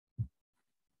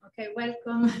Okay,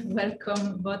 welcome,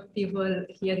 welcome both people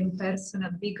here in person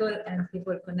at Beagle and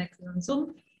people connected on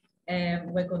Zoom.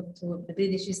 Welcome to the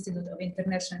British Institute of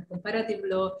International Comparative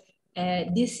Law.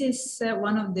 This is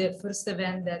one of the first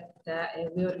events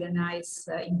that we organize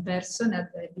in person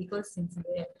at Beagle since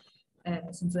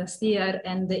last year,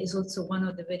 and is also one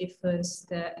of the very first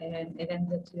events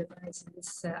that we organize in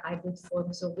this hybrid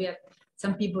form. So we have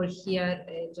some people here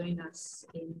join us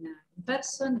in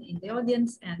person in the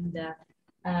audience, and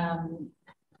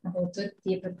about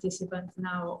 30 participants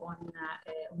now on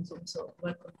Zoom. So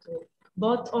welcome to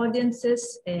both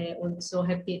audiences. Also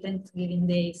happy Thanksgiving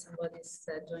Day. Somebody's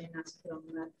joining us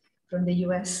from the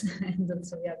US, and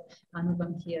also we have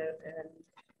Anupam here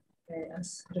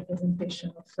as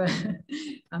representation of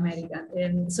America.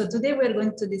 So today we're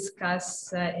going to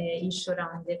discuss issue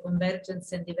around the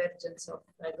convergence and divergence of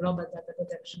global data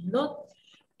protection law.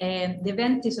 The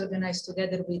event is organized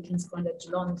together with King's College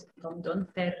London.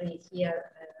 Perry here,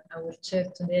 our chair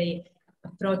today,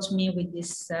 approached me with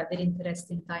this very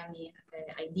interesting, tiny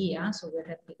idea. So we're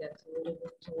happy that we were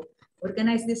able to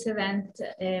organize this event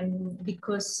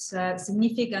because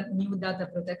significant new data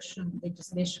protection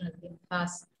legislation has been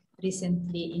passed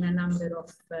recently in a number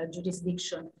of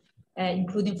jurisdictions,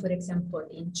 including, for example,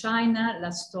 in China.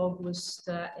 Last August,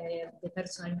 the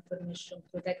Personal Information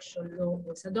Protection Law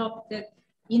was adopted.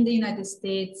 In the United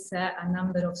States, a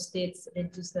number of states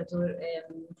legislators,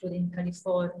 including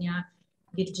California,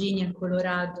 Virginia, and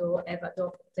Colorado, have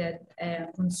adopted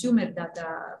consumer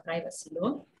data privacy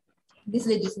law. This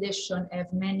legislation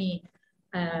have many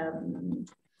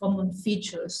common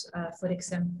features, for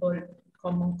example,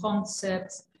 common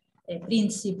concepts,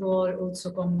 principle,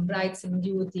 also common rights and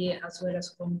duty, as well as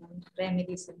common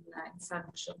remedies and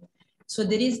sanctions. So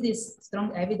there is this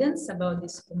strong evidence about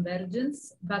this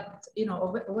convergence, but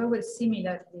however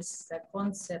similar this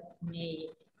concept may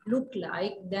look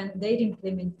like, then their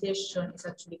implementation is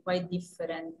actually quite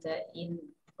different in,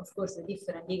 of course, a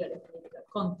different legal and political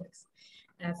context.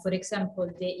 For example,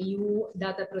 the EU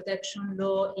data protection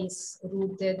law is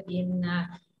rooted in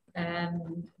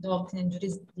doctrine and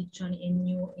jurisdiction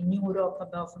in Europe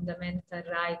about fundamental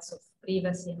rights of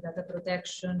privacy and data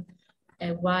protection.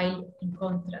 While in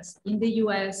contrast, in the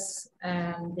US,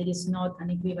 there is not an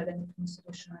equivalent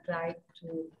constitutional right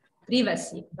to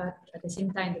privacy, but at the same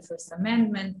time, the First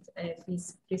Amendment,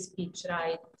 free speech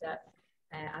right,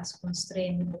 has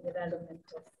constrained the development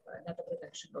of data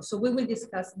protection law. So we will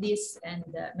discuss this and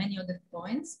many other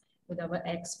points with our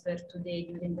expert today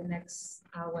during the next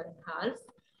hour and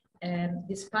a half.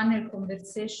 This panel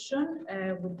conversation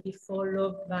will be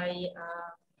followed by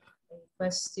a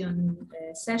question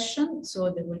session. So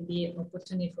there will be an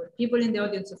opportunity for people in the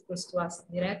audience, of course, to ask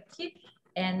directly.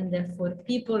 And for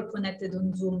people connected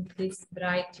on Zoom, please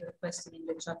write your question in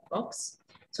the chat box.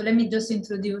 So let me just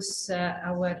introduce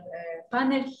our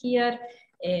panel here.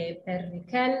 Perry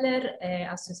Keller,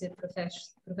 Associate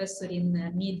Professor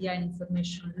in Media and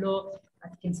Information Law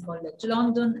at King's College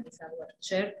London, is our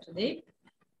chair today.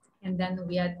 And then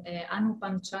we had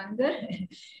Anupam Chandra,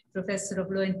 Professor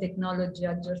of Law and Technology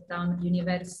at Georgetown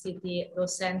University Law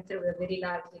Center. We're very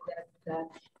lucky that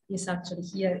he's actually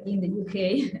here in the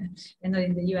UK and not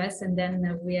in the US. And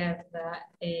then we have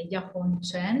Yahong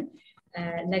Chen,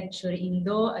 lecturer in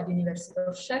law at the University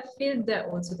of Sheffield.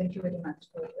 Also, thank you very much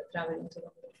for traveling to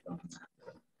London from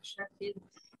Sheffield.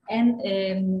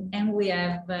 And we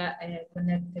have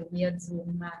connected via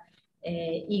Zoom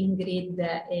Ingrid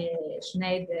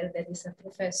Schneider, that is a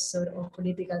professor of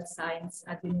political science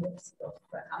at the University of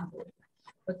Hamburg.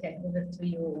 Okay, over to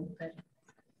you, Per.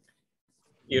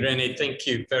 Irene, thank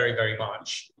you very, very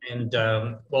much. And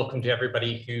welcome to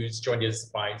everybody who's joined us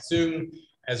by Zoom,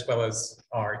 as well as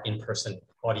our in-person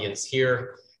audience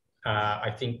here.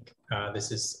 I think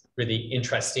this is really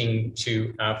interesting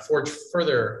to forge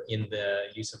further in the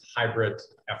use of hybrid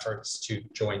efforts to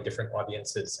join different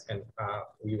audiences, and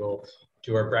we will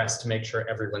do our best to make sure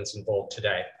everyone's involved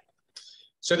today.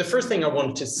 So the first thing I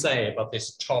want to say about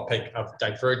this topic of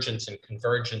divergence and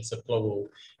convergence of global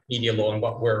media law and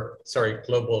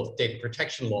global data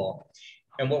protection law,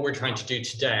 and what we're trying to do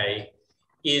today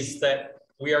is that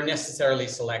we are necessarily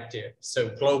selective. So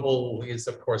global is,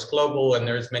 of course, global, and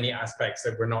there's many aspects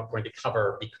that we're not going to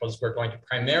cover because we're going to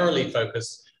primarily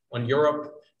focus on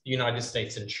Europe, the United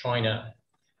States, and China.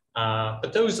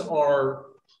 But those are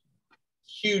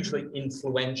hugely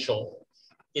influential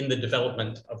in the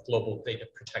development of global data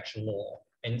protection law.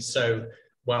 And so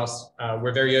whilst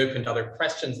we're very open to other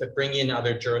questions that bring in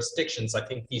other jurisdictions, I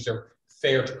think these are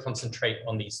fair to concentrate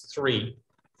on these three.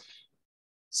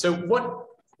 So what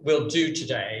we'll do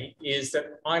today is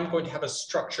that I'm going to have a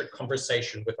structured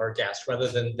conversation with our guests rather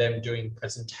than them doing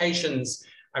presentations.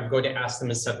 I'm going to ask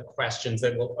them a set of questions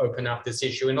that will open up this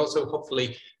issue and also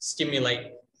hopefully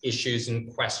stimulate issues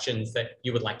and questions that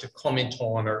you would like to comment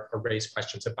on or raise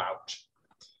questions about.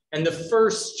 And the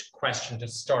first question to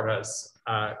start us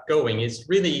going is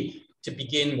really to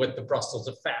begin with the Brussels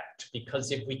effect,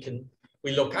 because if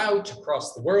we look out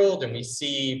across the world and we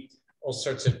see all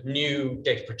sorts of new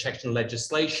data protection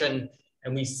legislation,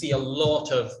 and we see a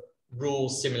lot of rule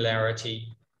similarity,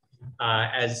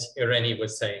 as Irene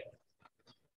was saying.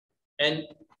 And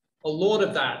a lot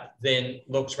of that then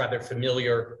looks rather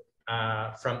familiar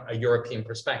from a European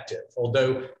perspective,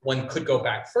 although one could go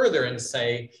back further and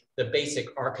say the basic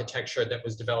architecture that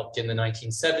was developed in the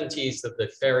 1970s of the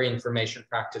Fair Information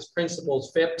Practice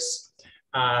Principles, FIPS,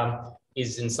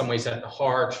 is in some ways at the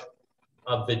heart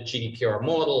of the GDPR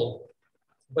model.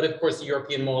 But of course, the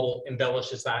European model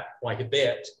embellishes that quite a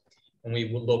bit. And we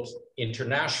will look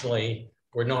internationally,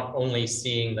 we're not only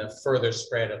seeing the further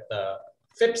spread of the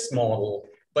FIPS model,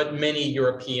 but many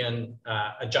European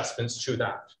adjustments to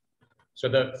that. So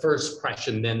the first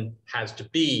question then has to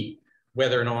be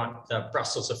whether or not the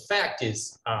Brussels effect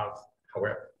is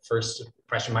however, first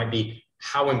question might be,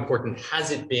 how important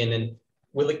has it been, and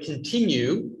will it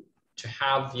continue to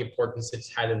have the importance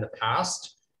it's had in the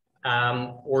past?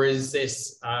 Or is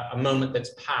this a moment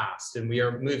that's passed and we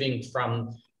are moving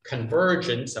from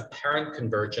convergence, apparent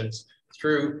convergence,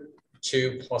 through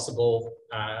to possible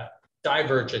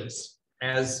divergence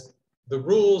as the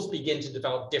rules begin to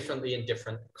develop differently in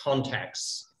different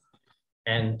contexts?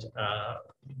 And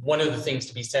one of the things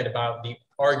to be said about the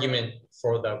argument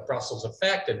for the Brussels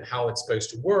effect and how it's supposed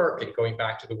to work, and going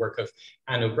back to the work of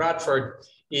Anu Bradford,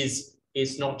 is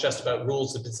it's not just about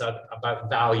rules, it's about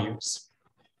values.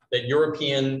 That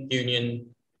European Union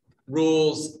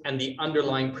rules and the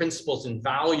underlying principles and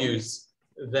values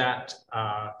that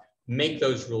make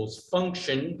those rules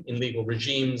function in legal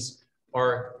regimes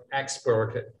are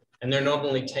exported. And they're not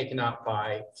only taken up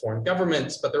by foreign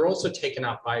governments, but they're also taken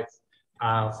up by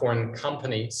foreign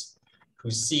companies who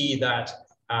see that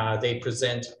they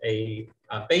present a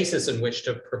basis in which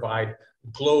to provide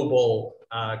global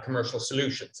commercial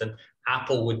solutions. And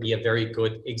Apple would be a very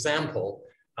good example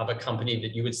of a company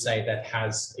that you would say that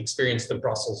has experienced the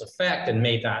Brussels effect and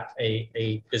made that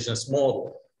a business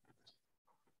model.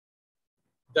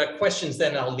 The questions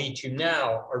then I'll lead to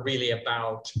now are really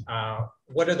about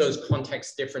what are those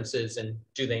context differences and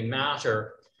do they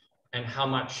matter, and how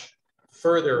much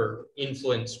further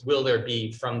influence will there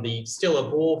be from the still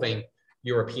evolving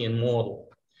European model?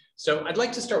 So I'd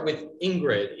like to start with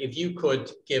Ingrid, if you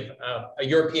could give a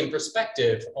European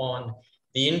perspective on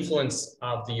the influence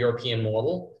of the European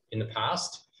model in the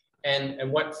past,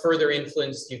 and what further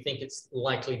influence do you think it's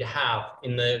likely to have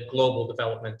in the global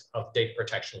development of data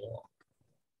protection law?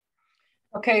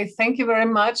 Okay, thank you very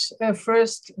much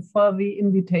first for the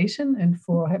invitation and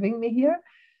for having me here.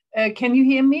 Can you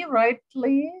hear me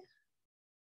rightly?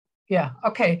 Yeah,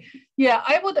 okay. Yeah,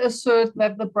 I would assert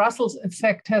that the Brussels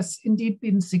effect has indeed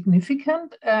been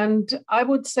significant, and I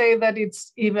would say that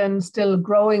it's even still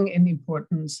growing in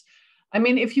importance. I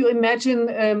mean, if you imagine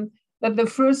that the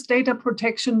first data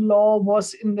protection law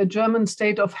was in the German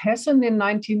state of Hessen in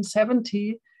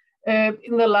 1970,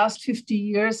 in the last 50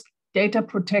 years, data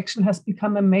protection has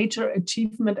become a major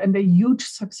achievement and a huge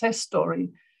success story.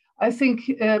 I think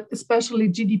especially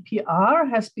GDPR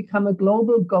has become a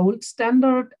global gold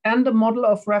standard and a model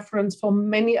of reference for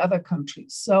many other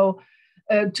countries. So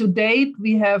to date,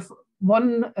 we have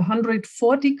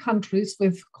 140 countries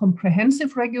with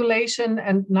comprehensive regulation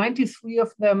and 93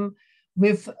 of them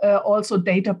with also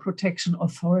data protection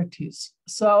authorities.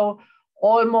 So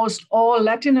almost all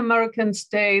Latin American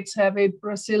states have it,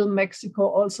 Brazil, Mexico,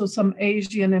 also some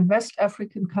Asian and West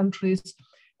African countries,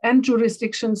 and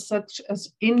jurisdictions such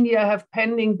as India have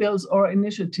pending bills or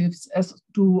initiatives, as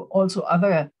do also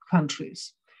other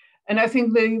countries. And I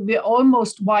think the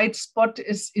almost white spot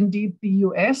is indeed the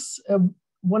US,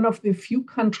 one of the few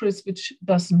countries which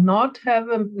does not have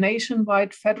a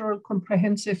nationwide federal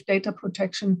comprehensive data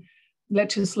protection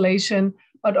legislation.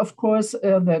 But of course,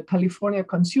 the California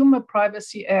Consumer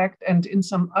Privacy Act and in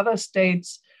some other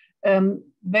states,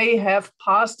 they have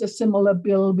passed a similar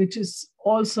bill, which is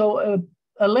also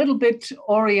a little bit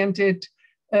oriented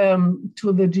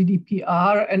to the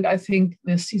GDPR. And I think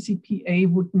the CCPA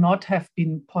would not have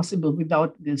been possible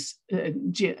without this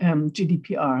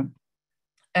GDPR.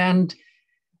 And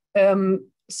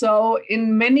so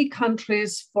in many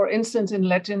countries, for instance, in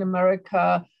Latin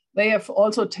America, they have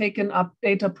also taken up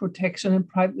data protection and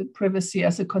private privacy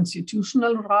as a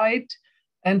constitutional right.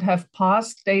 and have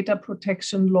passed data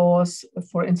protection laws,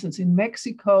 for instance, in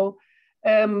Mexico.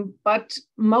 But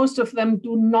most of them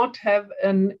do not have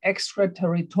an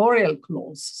extraterritorial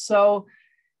clause. So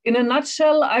in a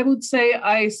nutshell, I would say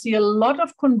I see a lot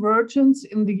of convergence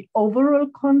in the overall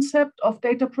concept of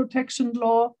data protection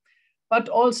law, but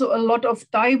also a lot of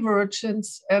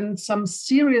divergence and some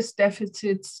serious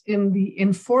deficits in the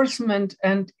enforcement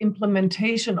and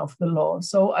implementation of the law.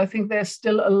 So I think there's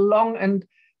still a long and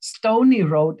stony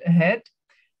road ahead.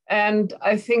 And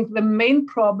I think the main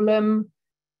problem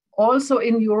also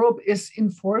in Europe is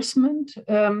enforcement,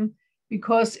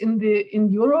 because in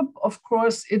Europe, of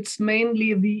course, it's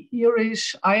mainly the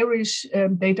Irish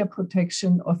Data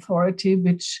Protection Authority,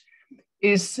 which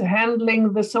is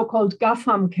handling the so-called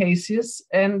GAFAM cases,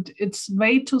 and it's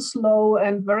way too slow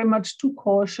and very much too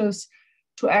cautious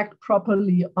to act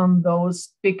properly on those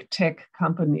big tech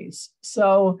companies.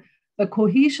 So the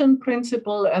cohesion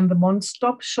principle and the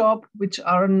one-stop shop, which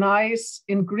are nice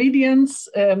ingredients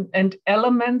and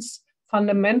elements,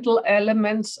 fundamental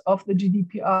elements of the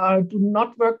GDPR, do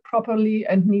not work properly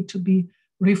and need to be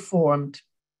reformed.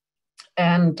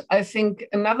 And I think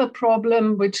another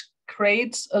problem which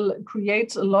creates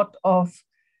a lot of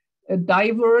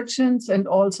divergence and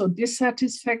also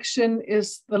dissatisfaction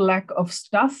is the lack of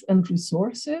staff and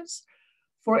resources.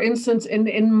 For instance,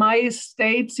 in my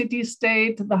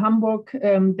city-state, the Hamburg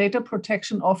data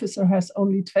protection officer has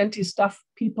only 20 staff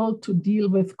people to deal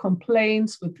with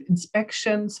complaints, with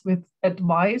inspections, with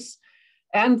advice,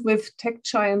 and with tech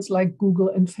giants like Google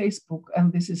and Facebook,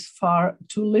 and this is far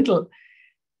too little.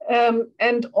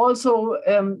 And also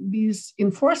these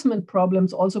enforcement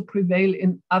problems also prevail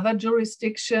in other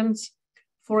jurisdictions.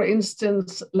 For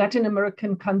instance, Latin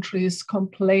American countries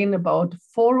complain about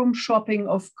forum shopping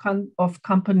of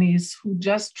companies who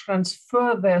just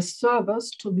transfer their servers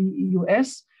to the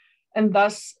US and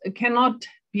thus cannot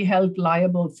be held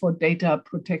liable for data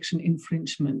protection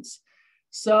infringements.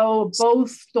 So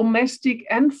both domestic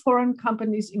and foreign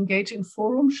companies engage in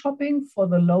forum shopping for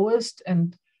the lowest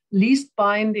and least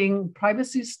binding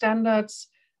privacy standards.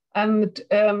 And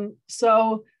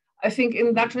so I think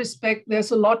in that respect,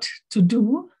 there's a lot to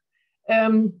do.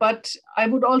 But I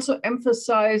would also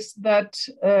emphasize that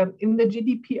in the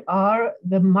GDPR,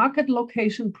 the market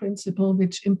location principle,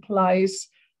 which implies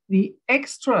the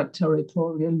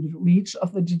extraterritorial reach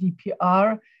of the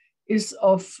GDPR, is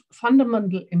of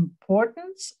fundamental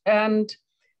importance. And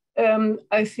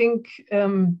I think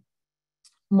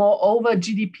moreover,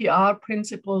 GDPR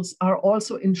principles are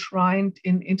also enshrined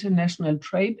in international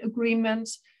trade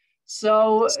agreements.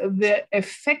 So the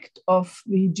effect of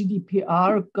the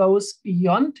GDPR goes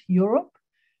beyond Europe,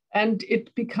 and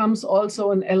it becomes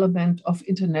also an element of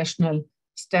international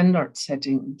standard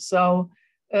setting. So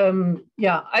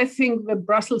yeah, I think the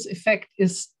Brussels effect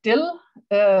is still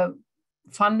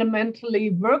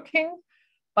fundamentally working,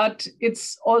 but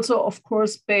it's also, of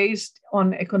course, based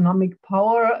on economic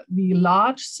power, the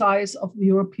large size of the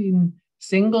European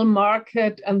single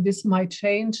market, and this might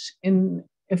change in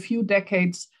a few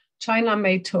decades. China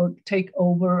may take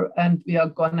over, and we are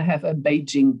going to have a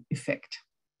Beijing effect.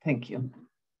 Thank you.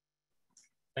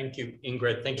 Thank you,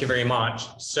 Ingrid. Thank you very much.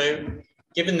 So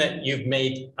given that you've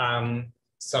made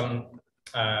some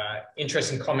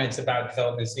interesting comments about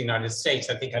developments in the United States,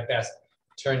 I think I'd best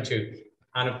turn to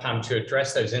Anupam to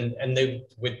address those. And they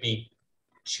would be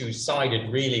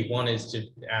two-sided, really. One is to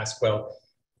ask, well,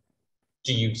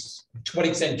 to what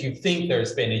extent do you think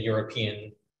there's been a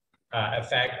European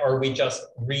effect? Or are we just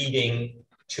reading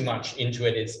too much into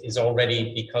it? Is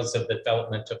already because of the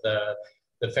development of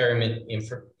the fair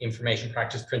information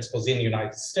practice principles in the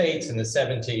United States in the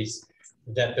 70s,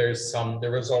 that there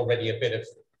was already a bit of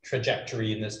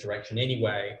trajectory in this direction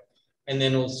anyway? And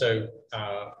then also,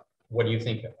 what do you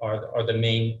think are the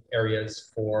main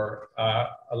areas for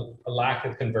a lack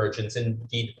of convergence, and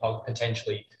indeed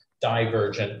potentially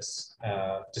divergence,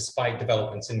 despite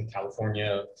developments in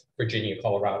California, Virginia,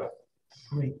 Colorado?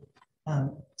 Great.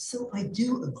 So I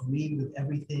do agree with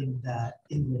everything that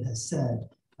Ingrid has said.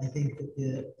 I think that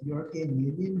the European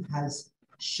Union has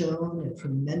shown a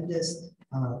tremendous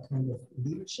kind of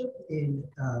leadership in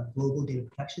global data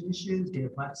protection issues, data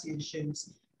privacy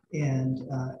issues, and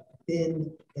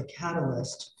been the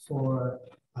catalyst for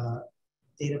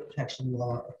data protection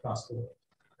law across the world.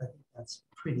 I think that's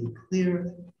pretty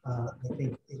clear. I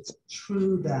think it's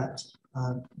true that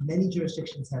many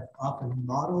jurisdictions have often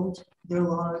modeled their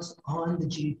laws on the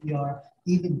GDPR.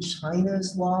 Even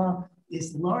China's law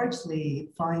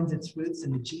finds its roots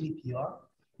in the GDPR,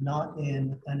 not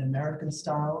in an American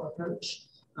style approach.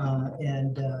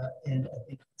 and I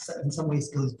think in some ways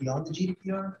goes beyond the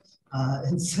GDPR,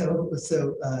 and so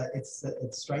it's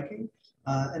striking,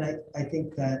 and I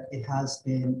think that it has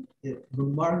been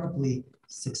remarkably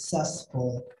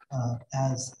successful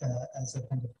as a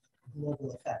kind of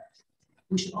global effect.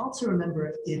 We should also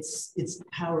remember its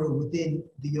power within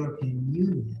the European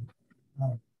Union.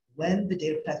 When the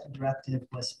Data Protection Directive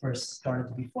was first started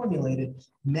to be formulated,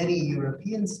 many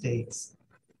European states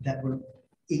that were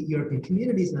European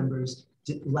Communities members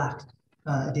lacked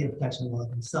data protection law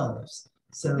themselves.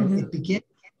 So it began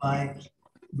by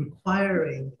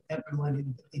requiring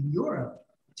everyone in Europe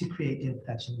to create data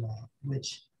protection law,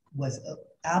 which was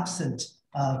absent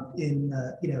as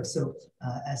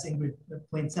Ingrid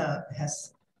points out,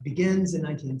 begins in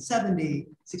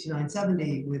 69,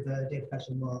 70 with a data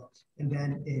protection law, and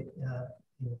then it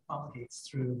promulgates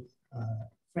through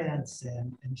France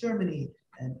and Germany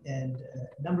and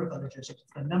a number of other jurisdictions.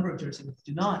 A number of jurisdictions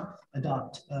do not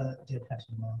adopt data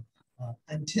protection law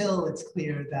until it's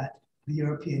clear that the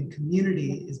European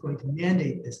community is going to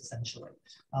mandate this essentially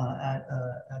at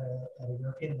a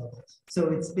European level. So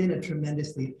it's been a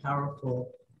tremendously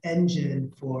powerful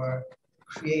engine for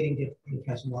creating data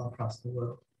protection law across the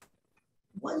world.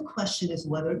 One question is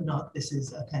whether or not this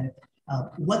is a kind of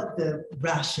what the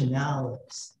rationale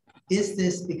is. Is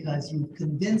this because you've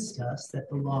convinced us that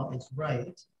the law is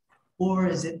right, or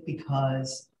is it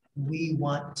because we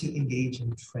want to engage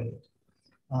in trade?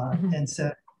 And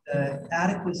so the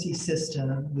adequacy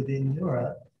system within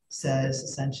Europe says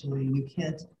essentially you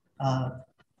can't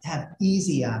have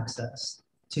easy access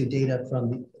to data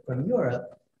from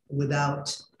Europe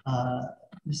without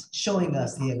showing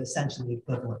us the essentially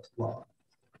equivalent law.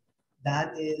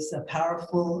 That is a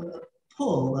powerful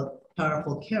pull, a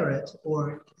powerful carrot,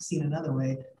 or seen another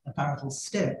way, a powerful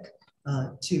stick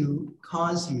to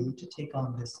cause you to take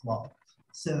on this law.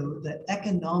 So the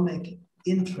economic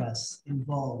interests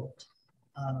involved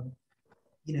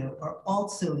are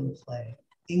also in play.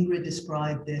 Ingrid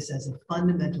described this as a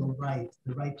fundamental right,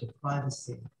 the right to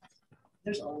privacy.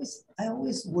 I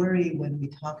always worry when we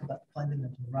talk about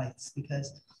fundamental rights,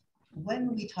 because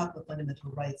when we talk about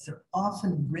fundamental rights, they're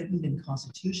often written in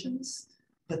constitutions,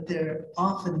 but they're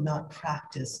often not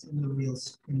practiced in the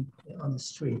on the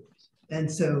street. And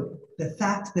so the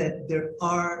fact that there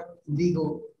are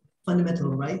legal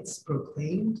fundamental rights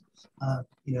proclaimed,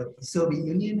 the Soviet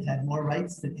Union had more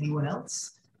rights than anyone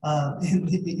else.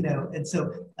 And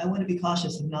so I want to be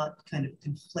cautious of not kind of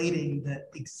conflating the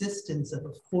existence of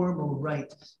a formal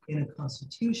right in a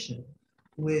constitution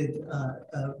with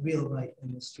a real right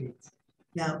in the streets.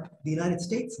 Now, the United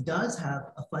States does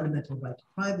have a fundamental right to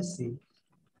privacy.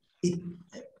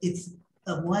 It's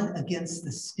a one against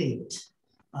the state.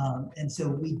 And so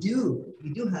we do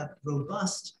have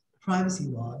robust privacy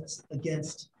laws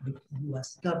against the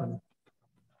US government,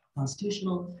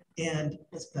 constitutional and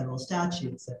federal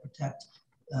statutes that protect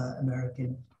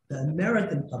the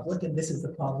American public, and this is the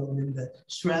problem in the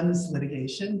Schrems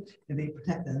litigation, and they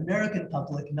protect the American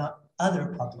public, not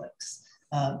other publics,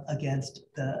 against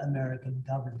the American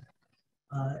government.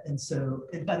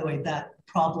 And by the way, that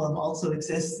problem also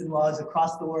exists in laws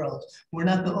across the world. We're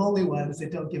not the only ones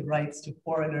that don't give rights to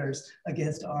foreigners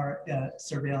against our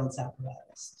surveillance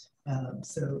apparatus.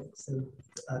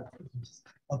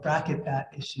 I'll bracket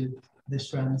that issue, the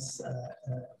Schrems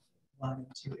 1 and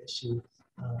 2 issue.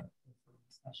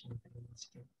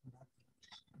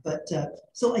 But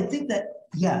so I think that,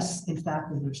 yes, in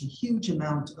fact, there's a huge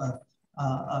amount of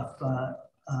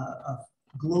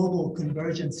global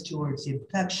convergence towards data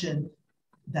protection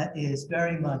that is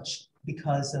very much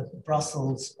because of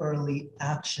Brussels' early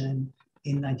action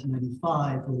in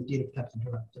 1995 with the Data Protection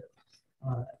Directive,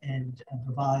 and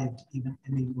revived even, I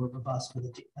mean, were robust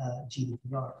with the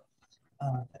GDPR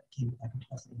that came back in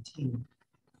 2018.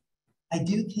 I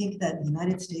do think that the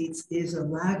United States is a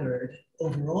laggard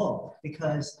overall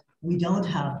because we don't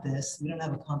have this, we don't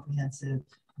have a comprehensive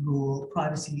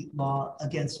privacy law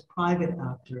against private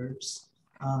actors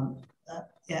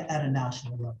at a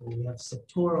national level. We have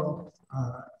sectoral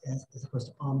as opposed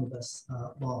to omnibus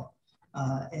law.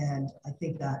 And I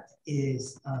think that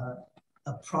is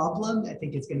a problem. I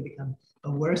think it's going to become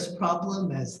a worse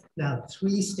problem as now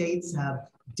 3 states have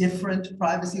different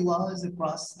privacy laws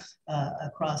across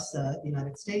the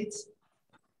United States.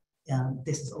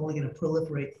 This is only going to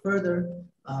proliferate further,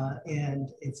 and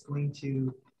it's going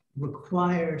to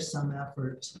require some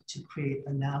effort to create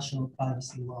a national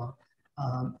privacy law.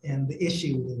 And the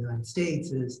issue in the United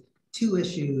States is 2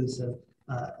 issues of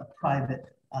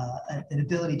an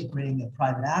ability to bring a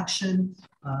private action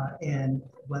and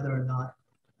whether or not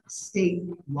state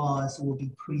laws will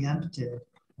be preempted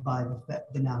by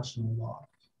the national law.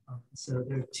 So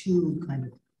there are two kind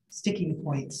of sticking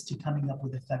points to coming up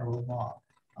with a federal law.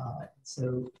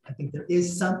 So I think there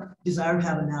is some desire to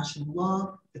have a national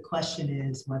law. The question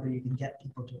is whether you can get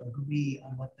people to agree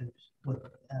on what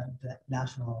the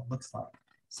national law looks like.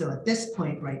 So at this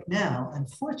point right now,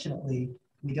 unfortunately,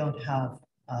 we don't have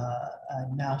a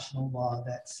national law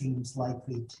that seems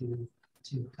likely to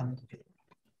come into being.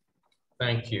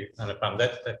 Thank you, Anupam.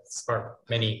 That sparked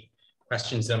many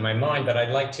questions in my mind, but I'd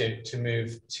like to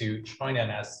move to China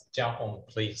and ask Jiahong,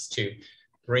 please, to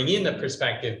bring in the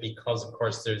perspective, because of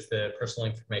course there's the personal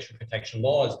information protection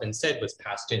law, has been said, was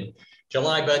passed in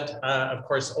July, but of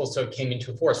course also came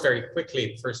into force very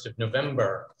quickly, the 1st of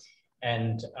November.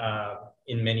 And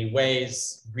in many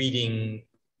ways, reading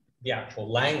the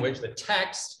actual language, the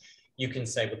text, you can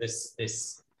say, well,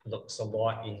 this looks a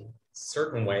lot in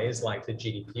certain ways like the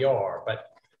GDPR, but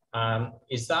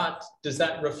does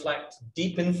that reflect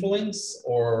deep influence,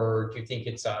 or do you think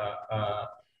it's a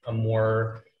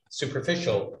more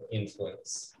superficial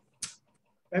influence?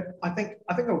 I think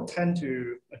I would tend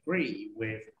to agree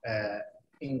with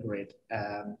Ingrid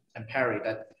and Perry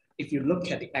that if you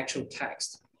look at the actual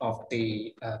text of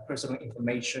the personal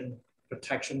information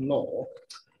protection law,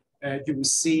 you will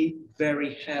see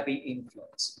very heavy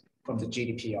influence from the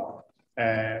GDPR.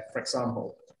 For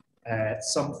example,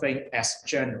 something as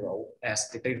general as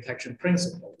the data protection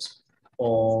principles,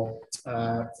 or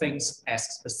things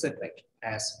as specific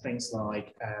as things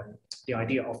like the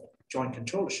idea of joint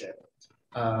controllership,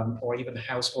 or even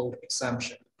household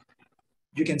exemption.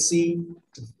 You can see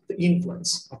the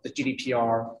influence of the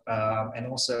GDPR and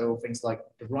also things like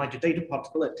the right to data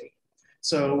portability.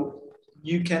 So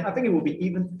you can, I think it would be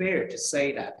even fair to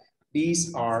say that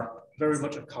these are very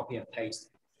much a copy and paste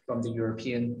from the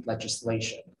European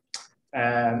legislation.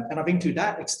 And I think to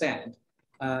that extent,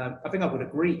 I think I would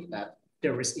agree that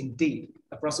there is indeed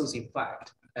a Brussels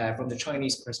effect from the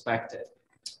Chinese perspective.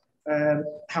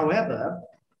 However,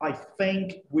 I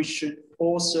think we should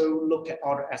also look at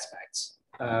other aspects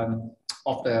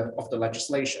of the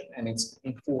legislation and its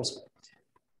enforcement.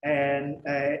 And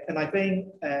I think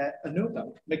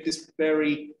Anupam made this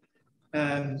very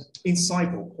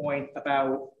insightful point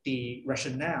about the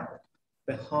rationale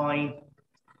behind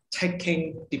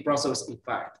taking the Brussels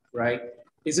effect, right?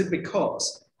 Is it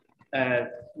because,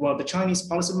 well, the Chinese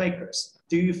policymakers,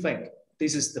 do you think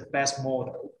this is the best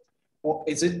model? Or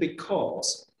is it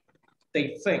because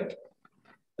they think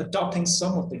adopting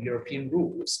some of the European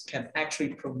rules can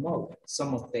actually promote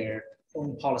some of their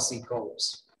own policy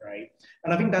goals, right?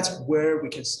 And I think that's where we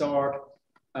can start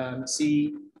to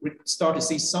see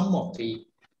some of the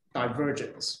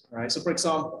divergence, right? So for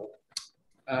example,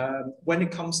 when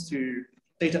it comes to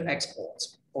data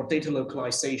exports or data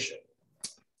localization,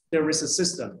 there is a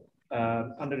system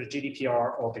under the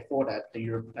GDPR, or before that,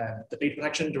 the Data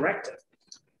Protection Directive.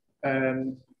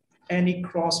 Any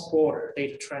cross-border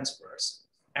data transfers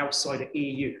outside the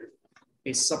EU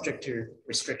is subject to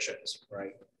restrictions,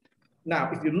 right?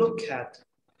 Now, if you look at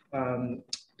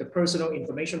the Personal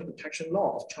Information Protection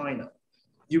Law of China,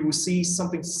 you will see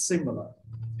something similar.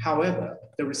 However,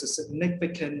 there is a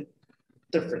significant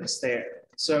difference there.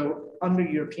 So under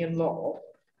European law,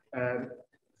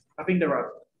 I think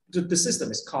the system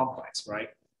is complex, right?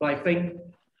 But I think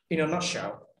in a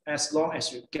nutshell, as long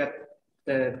as you get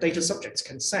the data subject's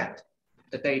consent,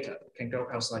 the data can go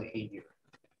outside the EU.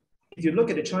 If you look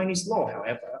at the Chinese law,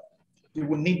 however, you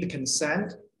will need the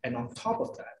consent, and on top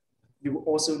of that, you will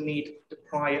also need the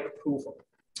prior approval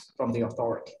from the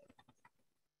authority.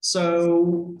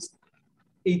 So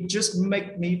it just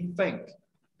makes me think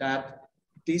that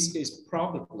this is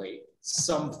probably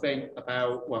something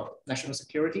about, well, national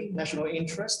security, national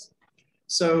interest.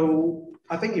 So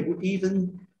I think it would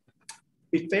even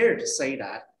be fair to say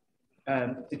that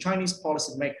the Chinese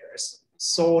policymakers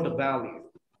saw the value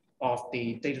of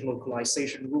the data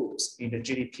localization rules in the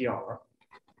GDPR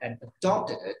and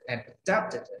adopted it and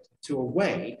adapted it to a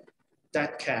way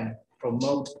that can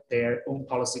promote their own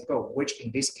policy goal, which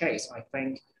in this case, I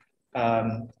think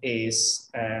is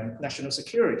national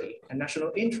security and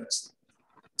national interest.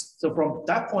 So from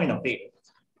that point of view,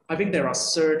 I think there are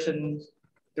certainly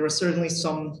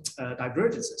some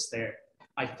divergences there.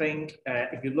 I think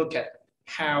if you look at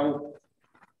how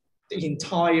the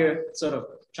entire sort of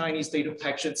Chinese data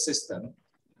protection system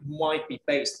might be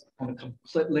based on a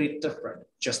completely different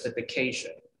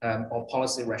justification or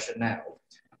policy rationale,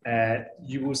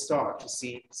 you will start to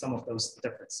see some of those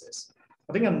differences.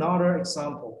 I think another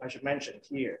example I should mention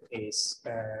here is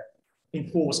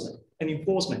enforcement. And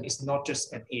enforcement is not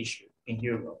just an issue in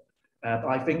Europe. But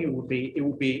I think it would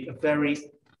be a very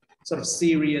sort of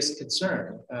serious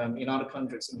concern in other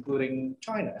countries, including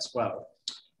China as well.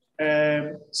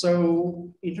 So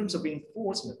in terms of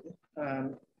enforcement,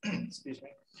 excuse me,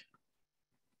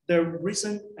 there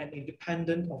isn't an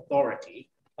independent authority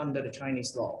under the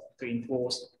Chinese law to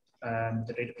enforce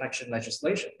the data protection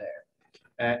legislation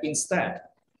there. Instead,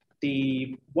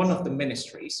 one of the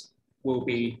ministries will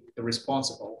be the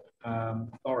responsible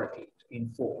authority to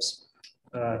enforce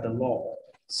the law.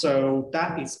 So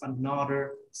that is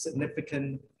another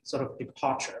significant sort of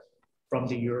departure from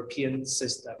the European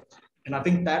system. And I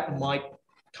think that might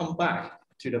come back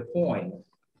to the point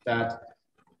that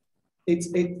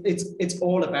it's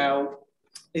all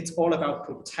about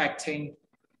protecting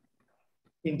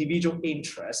individual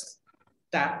interests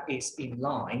that is in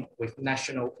line with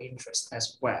national interests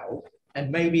as well.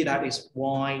 And maybe that is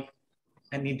why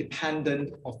an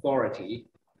independent authority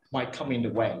might come in the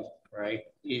way, right?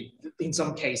 In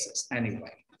some cases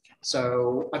anyway.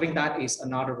 So I think that is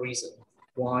another reason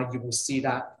why you will see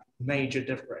that major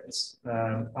difference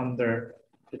under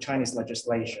the Chinese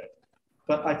legislation.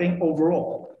 But I think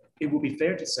overall, it would be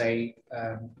fair to say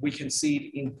we can see the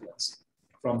influence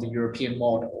from the European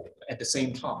model. At the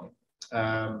same time,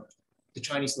 the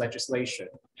Chinese legislation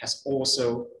has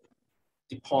also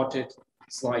departed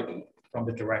slightly from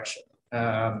the direction.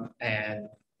 And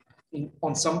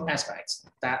on some aspects,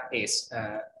 that is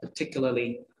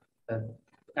particularly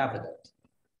evident.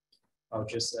 I'll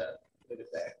just leave it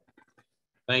there.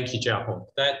 Thank you, Jiahong.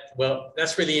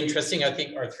 That's really interesting. I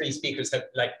think our three speakers have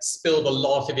spilled a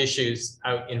lot of issues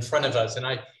out in front of us, and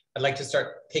I'd like to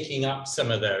start picking up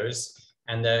some of those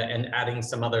and adding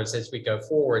some others as we go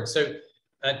forward. So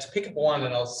to pick up one,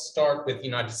 and I'll start with the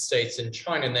United States and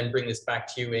China, and then bring this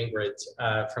back to you, Ingrid,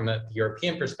 from a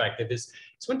European perspective, is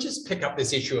so I want to just pick up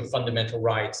this issue of fundamental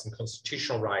rights and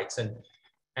constitutional rights.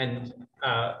 And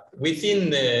within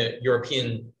the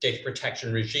European data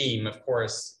protection regime, of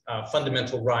course,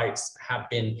 fundamental rights have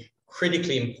been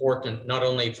critically important, not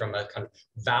only from a kind of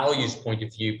values point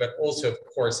of view, but also, of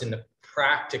course, in the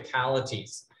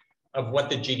practicalities of what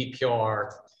the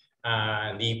GDPR,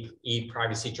 the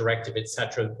e-privacy directive, et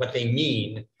cetera, what they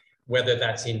mean, whether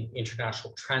that's in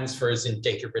international transfers, in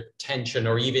data retention,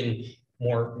 or even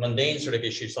more mundane sort of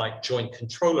issues like joint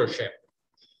controllership.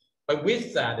 But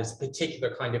with that is a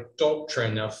particular kind of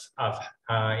doctrine of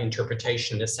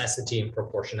interpretation, necessity, and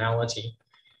proportionality.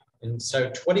 And so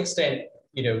to what extent,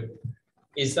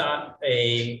 is that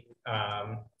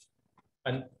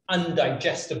an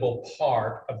undigestible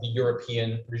part of the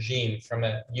European regime from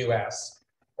a US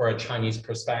or a Chinese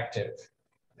perspective?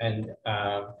 And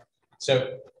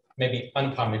so maybe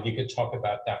Anupam, if you could talk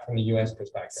about that from the US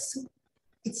perspective. So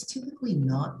it's typically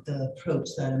not the approach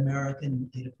that American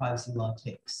data privacy law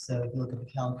takes. So if you look at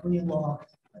the California law,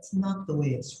 that's not the way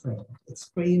it's framed. It's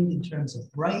framed in terms of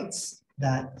rights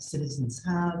that citizens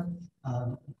have,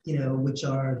 which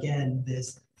are, again,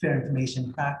 this fair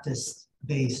information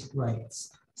practice-based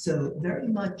rights. So very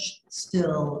much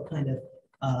still kind of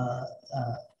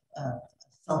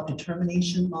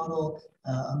self-determination model,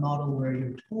 a model where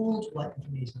you're told what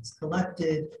information is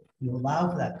collected, you allow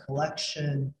for that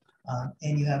collection,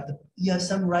 and you have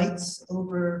some rights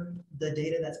over the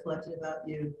data that's collected about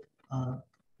you,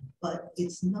 but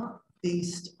it's not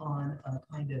based on a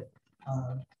kind of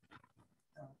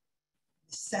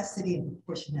necessity and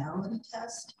proportionality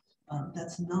test.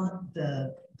 That's not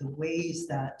the ways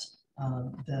that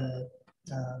the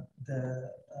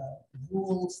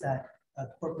rules that a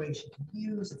corporation can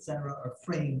use, et cetera, are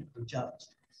framed or judged.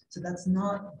 So that's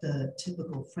not the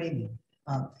typical framing.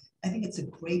 I think it's a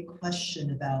great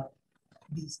question about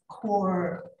these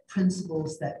core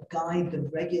principles that guide the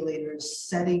regulators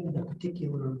setting the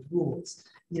particular rules,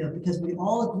 because we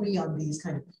all agree on these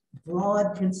kind of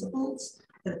broad principles,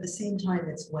 but at the same time,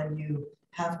 it's when you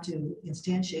have to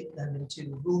instantiate them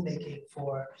into rulemaking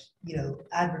for,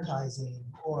 advertising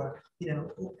or,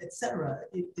 et cetera,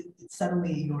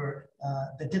 suddenly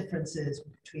the differences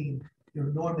between your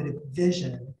normative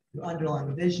vision, your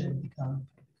underlying vision become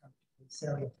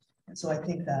salient. And so I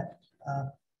think that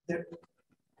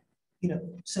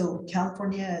so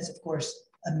California has, of course,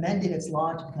 amended its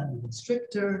law to become even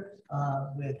stricter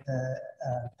with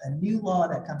a new law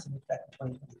that comes into effect in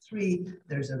 2023.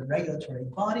 There's a regulatory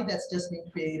body that's just been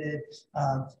created.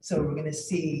 So we're going to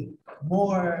see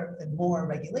more and more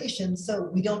regulations. So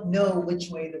we don't know which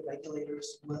way the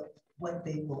regulators what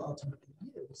they will ultimately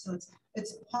use. So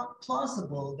it's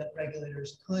plausible that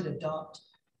regulators could adopt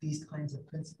these kinds of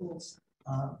principles,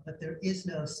 but there is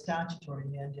no statutory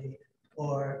mandate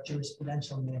or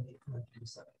jurisprudential mandate for them to do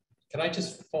so. Can I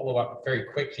just follow up very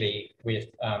quickly with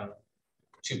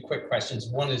two quick questions?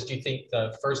 One is, do you think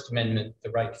the First Amendment, the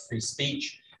right to free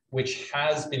speech, which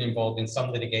has been involved in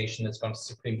some litigation that's gone to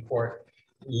Supreme Court,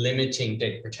 limiting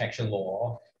data protection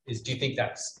law is, do you think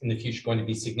that's in the future going to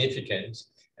be significant?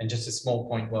 And just a small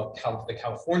point, well, the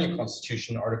California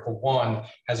Constitution, Article 1,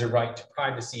 has a right to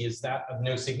privacy. Is that of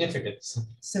no significance?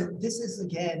 So this is,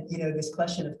 again, this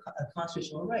question of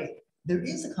constitutional right. There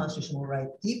is a constitutional right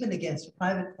even against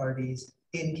private parties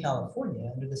in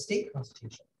California under the state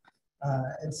constitution.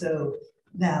 And so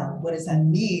now, what does that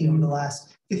mean over the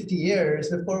last 50 years?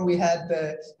 Before we had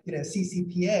the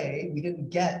CCPA, we didn't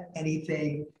get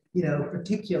anything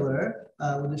particular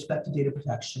with respect to data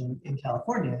protection in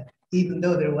California, even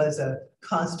though there was a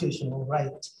constitutional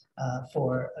right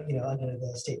for under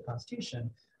the state constitution.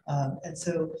 And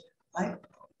so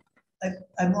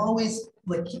I'm always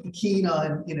like keen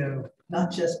on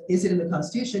not just is it in the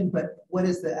constitution, but what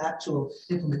is the actual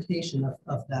implementation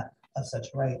of such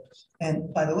right.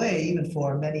 And by the way, even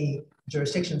for many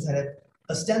jurisdictions that have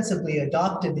ostensibly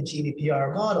adopted the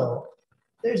GDPR model,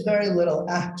 there's very little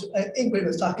Ingrid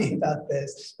was talking about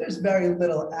this, there's very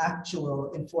little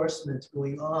actual enforcement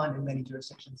going on in many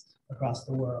jurisdictions across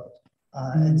the world.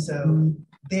 And so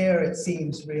there it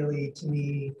seems really to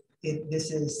me,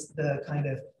 this is the kind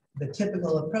of the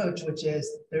typical approach, which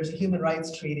is there's a human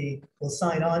rights treaty, we'll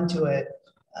sign on to it,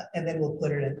 and then we'll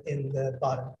put it in the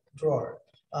bottom drawer.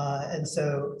 And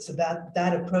so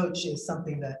that approach is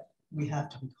something that we have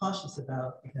to be cautious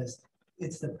about, because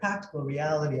it's the practical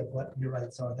reality of what your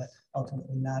rights are that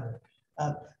ultimately matter.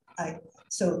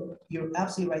 So you're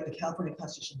absolutely right, the California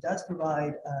Constitution does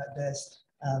provide this,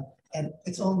 and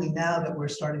it's only now that we're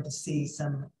starting to see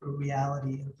some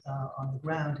reality on the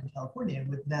ground in California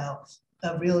with now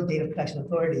a real data protection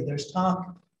authority. There's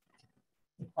talk,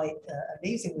 quite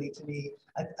amazingly to me,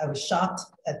 I was shocked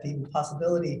at the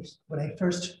possibility when I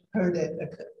first heard it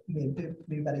maybe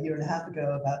about a year and a half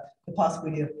ago about the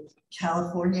possibility of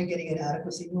California getting an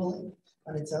adequacy ruling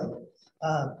on its own.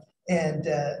 And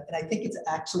I think it's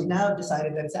actually now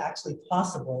decided that it's actually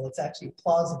possible, it's actually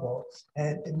plausible,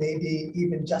 and it may be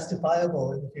even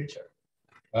justifiable in the future.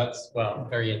 That's, well,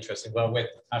 very interesting. Well, with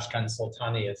Ashkan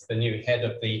Soltani as the new head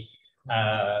of the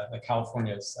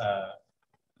California's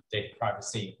data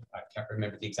privacy, I can't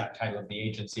remember the exact title of the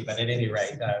agency, but at any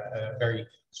rate, a very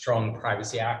strong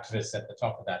privacy activist at the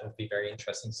top of that would be very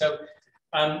interesting. So,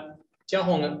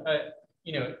 Jiahong,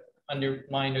 under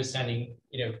my understanding,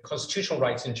 constitutional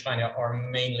rights in China are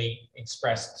mainly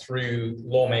expressed through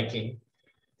lawmaking.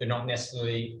 They're not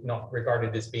necessarily not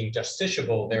regarded as being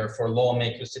justiciable, they're for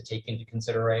lawmakers to take into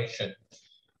consideration.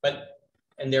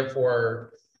 And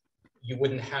therefore, you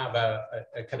wouldn't have a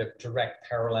kind of direct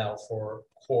parallel for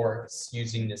courts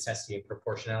using necessity and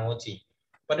proportionality.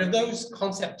 But are those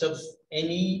concepts of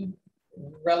any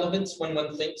relevance when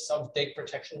one thinks of data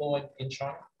protection law in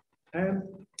China?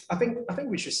 I think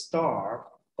we should start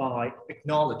by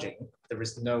acknowledging there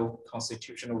is no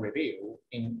constitutional review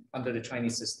under the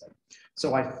Chinese system.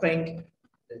 So I think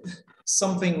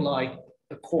something like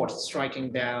the court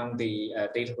striking down the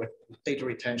data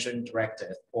retention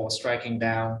directive or striking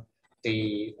down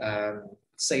the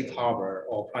safe harbor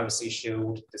or privacy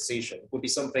shield decision would be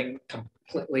something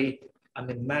completely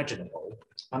unimaginable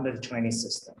under the Chinese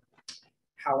system.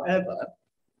 However,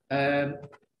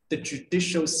 the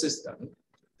judicial system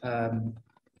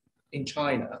in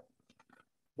China,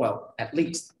 well, at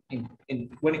least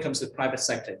when it comes to private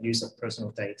sector use of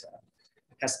personal data,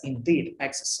 has indeed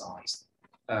exercised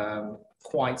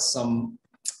quite some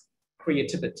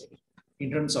creativity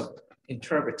in terms of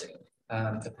interpreting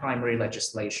the primary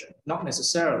legislation, not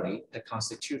necessarily the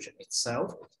constitution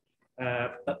itself,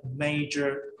 but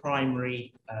major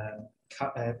primary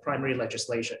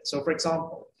legislation. So for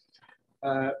example,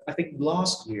 I think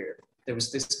last year, there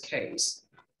was this case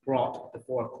brought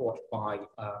before a court by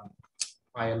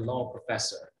a law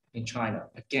professor in China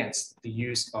against the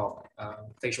use of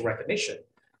facial recognition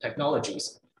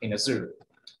technologies in a zoo.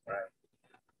 Right?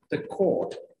 The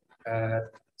court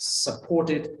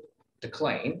supported the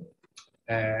claim,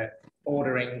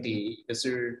 ordering the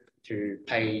zoo to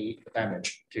pay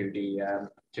damage to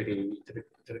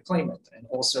the claimant and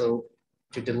also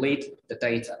to delete the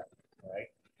data.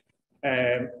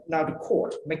 Right? Now the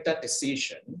court make that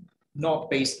decision not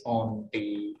based on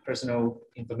the personal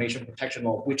information protection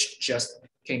law, which just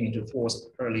came into force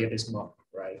earlier this month,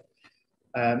 right?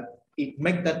 It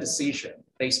made that decision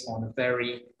based on a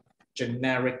very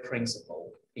generic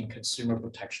principle in consumer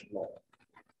protection law.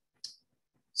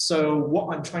 So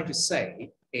what I'm trying to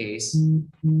say is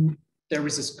there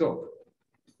is a scope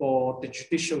for the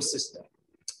judicial system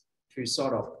to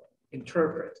sort of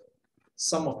interpret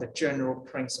some of the general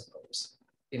principles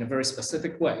in a very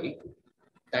specific way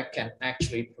that can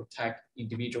actually protect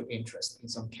individual interests in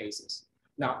some cases,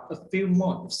 Now, a few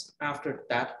months after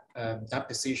that, that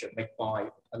decision made by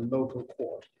a local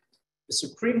court, the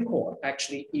Supreme Court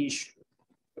actually issued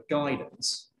a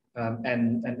guidance.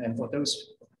 And for those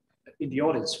in the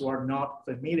audience who are not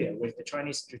familiar with the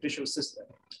Chinese judicial system,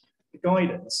 the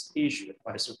guidance issued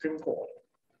by the Supreme Court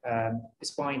is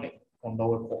binding on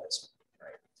lower courts.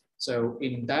 Right? So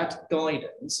in that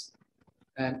guidance,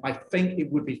 I think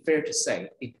it would be fair to say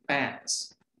it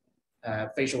bans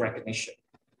facial recognition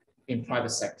in private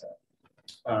sector.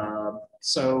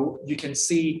 So you can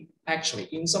see actually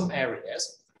in some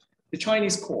areas, the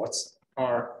Chinese courts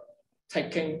are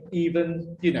taking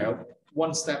even,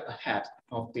 one step ahead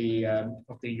of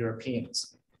the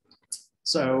Europeans.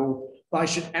 So, but I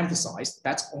should emphasize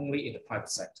that's only in the private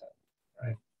sector.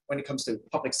 Right? When it comes to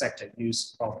public sector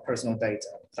use of personal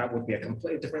data, that would be a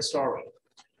completely different story.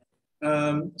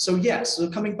 So yes, so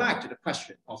coming back to the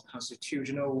question of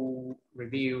constitutional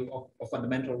review of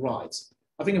fundamental rights,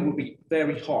 I think it would be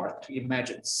very hard to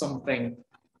imagine something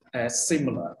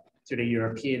similar to the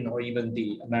European or even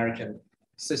the American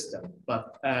system, but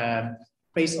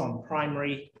based on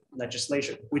primary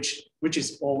legislation, which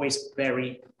is always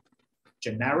very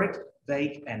generic,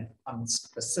 vague, and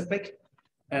unspecific,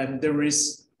 and there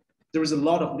is a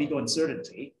lot of legal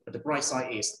uncertainty. But the bright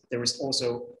side is there is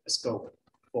also a scope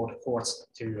for the courts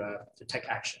to take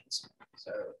actions.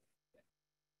 So,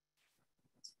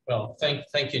 well,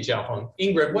 thank you, Jiahong.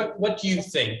 Ingrid, what do you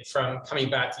think from coming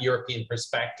back to European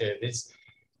perspective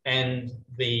and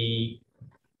the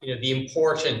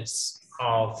importance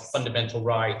of fundamental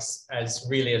rights as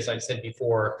really, as I said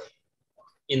before,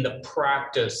 in the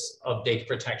practice of data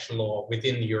protection law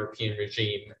within the European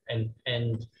regime,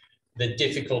 and the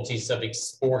difficulties of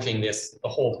exporting the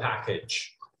whole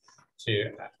package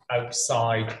to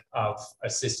outside of a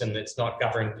system that's not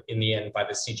governed in the end by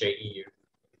the CJEU?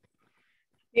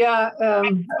 Yeah,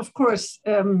 of course.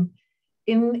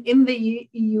 In the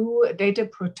EU, data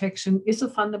protection is a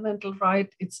fundamental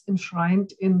right. It's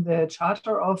enshrined in the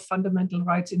Charter of Fundamental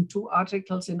Rights in 2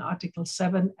 articles, in Article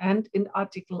 7 and in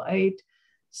Article 8.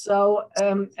 So,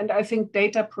 and I think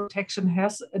data protection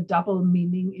has a double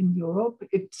meaning in Europe.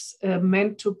 It's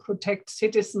meant to protect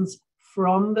citizens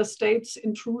from the state's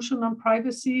intrusion on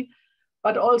privacy,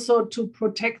 but also to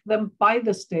protect them by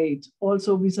the state,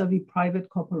 also vis-a-vis private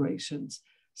corporations.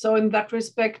 So in that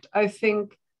respect, I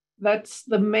think that's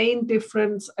the main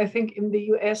difference. I think in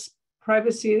the US,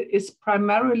 privacy is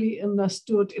primarily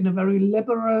understood in a very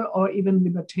liberal or even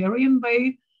libertarian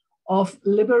way of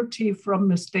liberty from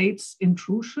the state's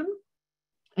intrusion.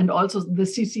 And also the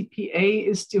CCPA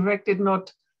is directed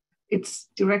it's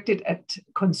directed at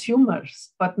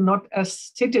consumers, but not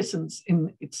as citizens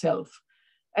in itself.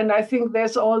 And I think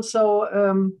there's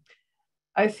also,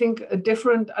 I think, a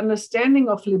different understanding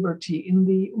of liberty. In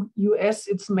the US,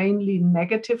 it's mainly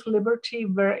negative liberty,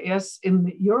 whereas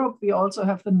in Europe, we also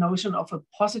have the notion of a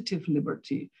positive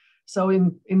liberty. So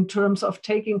in terms of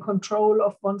taking control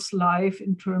of one's life,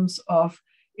 in terms of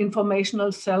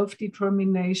informational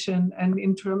self-determination, and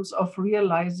in terms of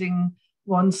realizing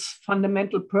one's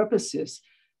fundamental purposes.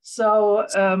 So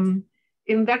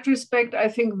in that respect, I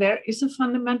think there is a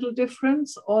fundamental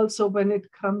difference also when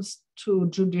it comes to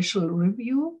judicial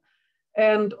review.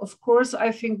 And of course,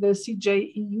 I think the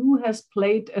CJEU has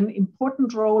played an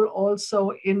important role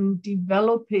also in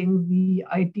developing the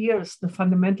ideas, the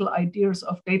fundamental ideas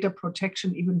of data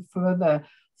protection even further.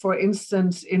 For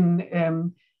instance, in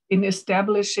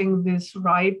establishing this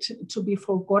right to be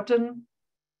forgotten,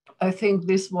 I think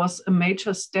this was a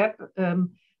major step.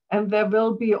 And there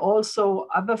will be also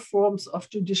other forms of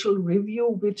judicial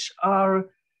review, which are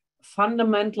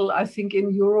fundamental, I think,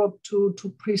 in Europe to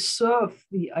preserve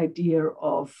the idea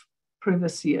of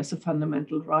privacy as a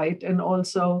fundamental right, and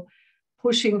also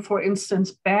pushing, for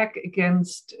instance, back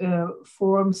against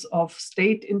forms of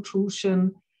state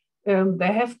intrusion.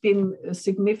 There have been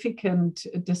significant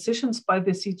decisions by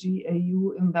the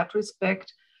CJEU in that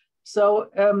respect. So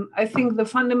I think the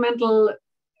fundamental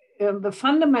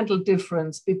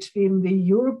difference between the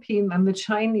European and the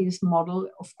Chinese model,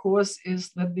 of course, is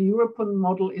that the European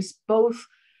model is both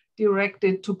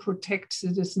directed to protect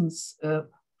citizens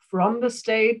from the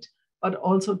state, but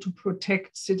also to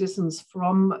protect citizens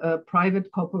from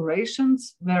private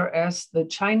corporations, whereas the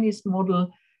Chinese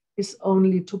model is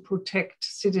only to protect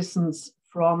citizens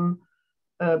from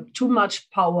too much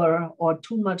power or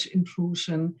too much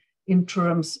intrusion in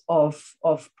terms of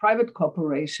private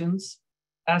corporations,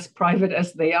 as private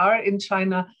as they are in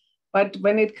China. But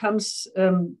when it comes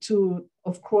to,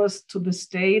 of course, to the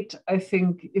state, I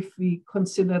think if we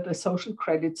consider the social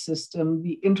credit system,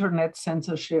 the internet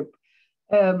censorship,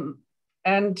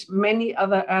 and many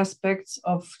other aspects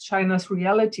of China's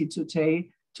reality today,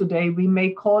 we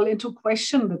may call into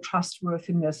question the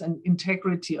trustworthiness and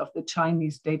integrity of the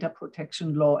Chinese data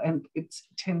protection law and its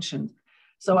intentions.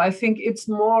 So I think it's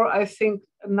more,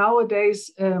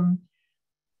 nowadays,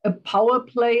 a power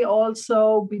play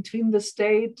also between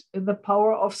the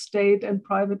power of state and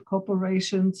private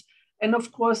corporations. And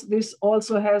of course, this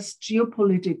also has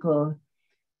geopolitical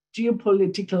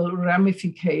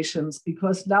ramifications,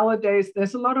 because nowadays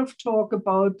there's a lot of talk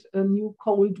about a new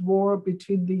Cold War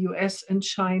between the US and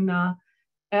China,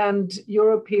 and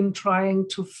European trying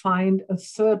to find a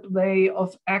third way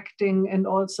of acting and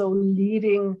also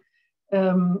leading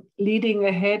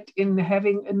ahead in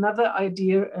having another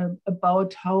idea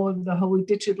about how the whole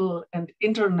digital and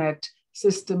internet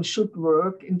system should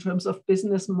work in terms of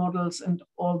business models and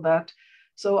all that.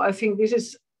 So I think this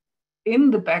is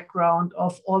in the background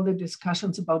of all the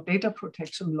discussions about data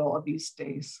protection law these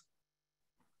days.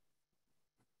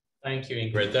 Thank you,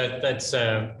 Ingrid. That's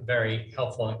very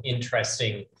helpful and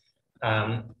interesting.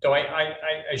 Though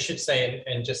I should say,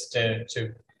 and just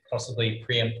to possibly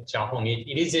preempt Jiahong,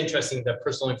 it is interesting that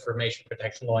personal information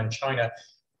protection law in China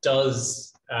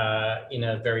does, in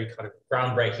a very kind of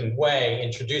groundbreaking way,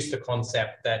 introduce the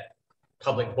concept that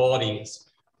public bodies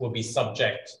will be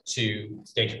subject to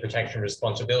data protection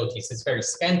responsibilities. It's a very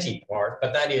scanty part,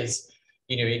 but that is,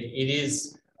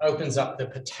 it opens up the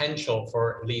potential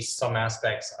for at least some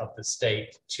aspects of the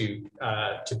state to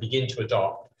begin to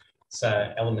adopt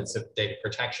elements of data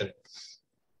protection.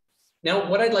 Now,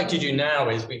 what I'd like to do now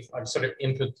is I've sort of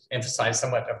emphasized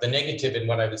somewhat of the negative in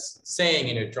what I was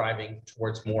saying, driving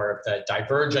towards more of the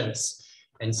divergence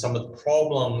and some of the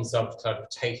problems of sort of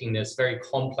taking this very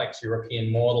complex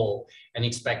European model and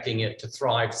expecting it to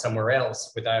thrive somewhere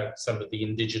else without some of the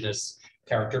indigenous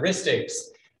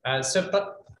characteristics.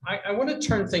 But I want to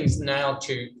turn things now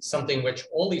to something which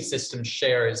all these systems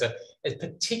share is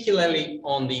particularly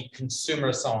on the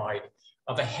consumer side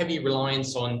of a heavy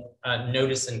reliance on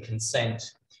notice and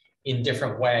consent in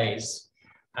different ways,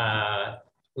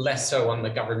 less so on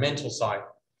the governmental side.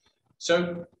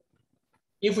 So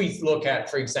if we look at,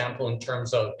 for example, in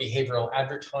terms of behavioral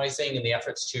advertising and the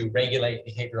efforts to regulate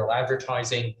behavioral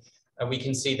advertising, we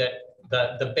can see that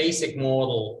the basic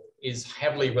model is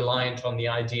heavily reliant on the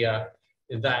idea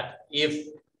that if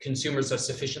consumers are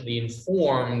sufficiently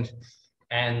informed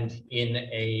and in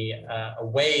a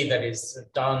way that is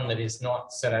done that is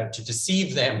not set out to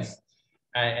deceive them,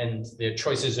 and the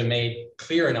choices are made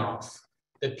clear enough,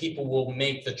 that people will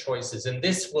make the choices. And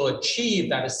this will achieve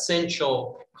that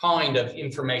essential kind of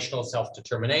informational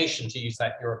self-determination, to use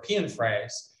that European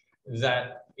phrase,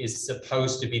 that is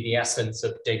supposed to be the essence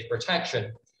of data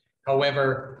protection.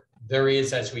 However, there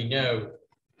is, as we know,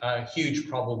 a huge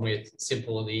problem with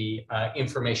simply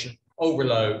information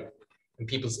overload and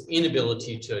people's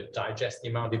inability to digest the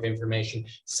amount of information,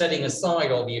 setting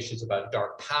aside all the issues about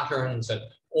dark patterns and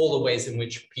all the ways in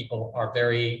which people are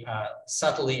very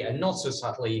subtly and not so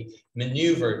subtly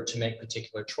maneuvered to make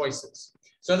particular choices.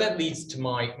 So that leads to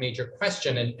my major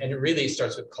question, and it really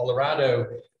starts with Colorado,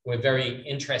 where very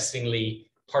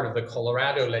interestingly, part of the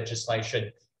Colorado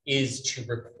legislation is to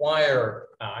require,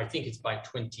 I think it's by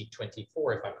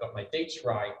 2024, if I've got my dates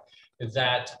right,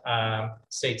 that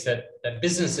states that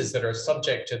businesses that are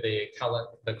subject to the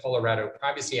Colorado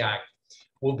Privacy Act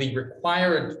will be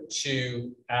required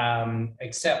to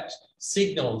accept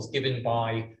signals given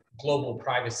by global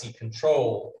privacy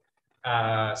control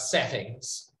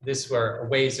settings. These were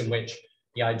ways in which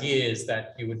the idea is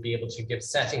that you would be able to give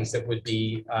settings that would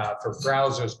be for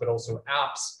browsers, but also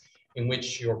apps in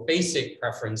which your basic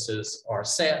preferences are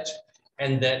set,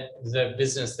 and that the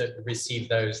business that receive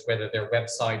those, whether they're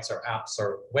websites or apps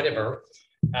or whatever,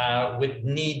 would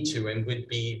need to and would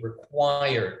be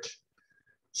required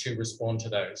to respond to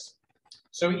those.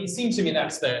 So it seems to me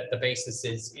that's the basis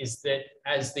is that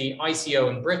as the ICO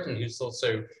in Britain, who's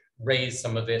also raised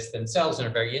some of this themselves and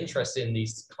are very interested in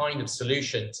these kind of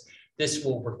solutions, this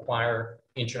will require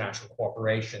international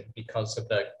cooperation because of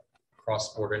the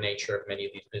cross-border nature of many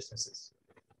of these businesses.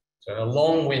 So a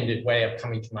long-winded way of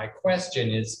coming to my question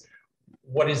is,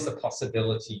 what is the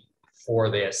possibility for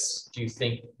this? Do you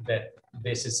think that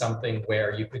this is something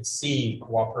where you could see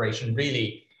cooperation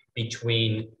really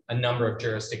between a number of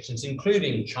jurisdictions,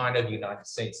 including China, the United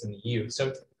States, and the EU?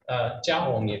 So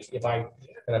Jiahong, if I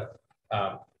kind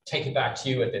of take it back to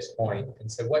you at this point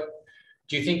and say, what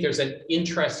do you think there's an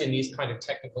interest in these kind of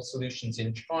technical solutions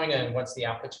in China, and what's the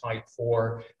appetite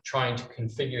for trying to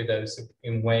configure those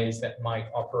in ways that might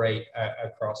operate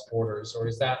across borders? Or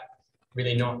is that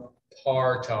really not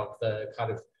part of the kind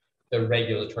of the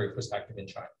regulatory perspective in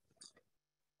China?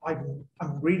 I'm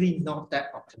really not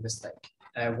that optimistic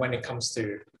when it comes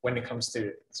to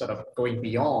sort of going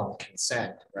beyond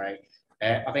consent, right?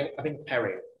 I think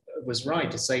Perry was right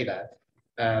to say that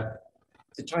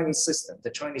the Chinese system,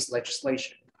 the Chinese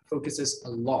legislation focuses a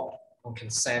lot on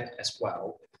consent as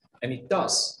well, and it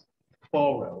does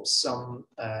borrow some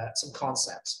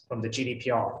concepts from the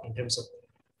GDPR in terms of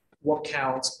what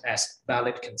counts as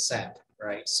valid consent,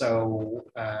 right? So,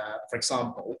 for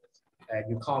example,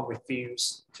 you can't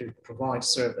refuse to provide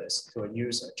service to a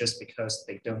user just because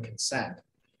they don't consent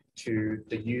to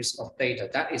the use of data.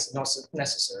 That is not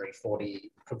necessary for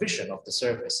the provision of the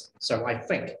service. So I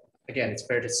think, again, it's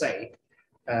fair to say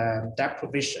that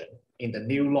provision in the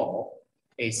new law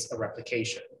is a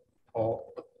replication or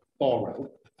borrowed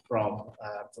from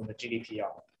the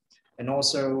GDPR. And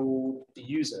also the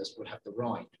users would have the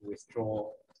right to withdraw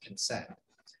consent.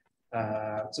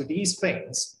 So these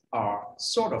things are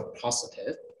sort of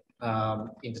positive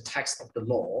in the text of the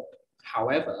law.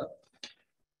 However,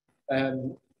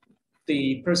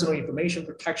 the Personal Information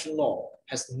Protection Law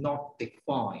has not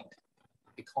defined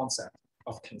the concept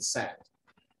of consent.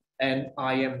 And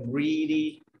I am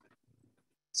really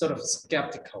sort of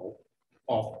skeptical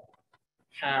of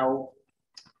how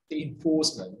the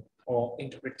enforcement or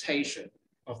interpretation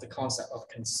of the concept of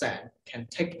consent can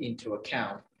take into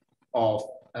account of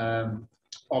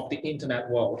the internet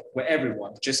world where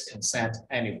everyone just consent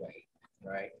anyway,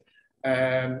 right?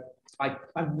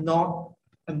 I'm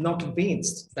not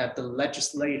convinced that the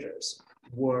legislators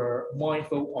were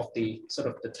mindful of the sort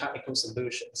of the technical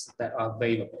solutions that are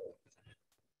available,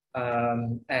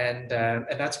 and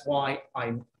that's why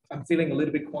I'm feeling a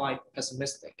little bit quite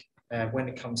pessimistic when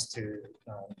it comes to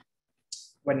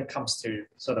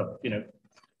sort of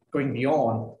going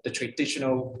beyond the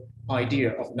traditional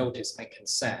idea of notice and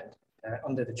consent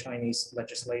under the Chinese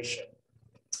legislation.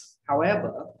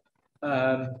 However,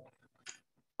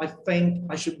 I think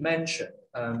I should mention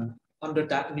under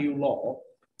that new law,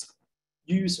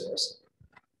 users,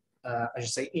 I should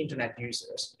say internet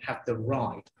users, have the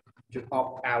right to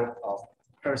opt out of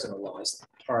personalized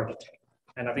targeting.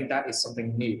 And I think that is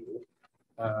something new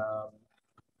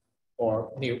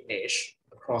or new-ish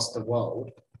across the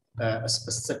world, a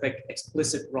specific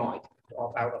explicit right to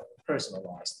opt out of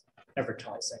personalized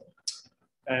advertising.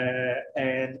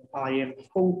 And I am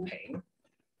hoping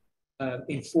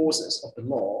enforcers of the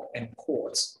law and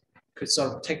courts could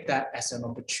sort of take that as an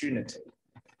opportunity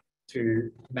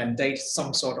to mandate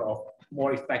some sort of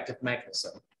more effective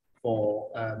mechanism for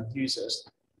users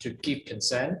to give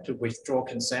consent, to withdraw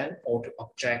consent, or to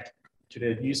object to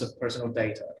the use of personal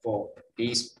data for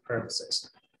these purposes.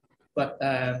 But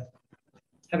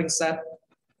having said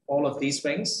all of these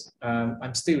things,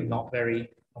 I'm still not very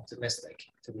optimistic,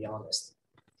 to be honest.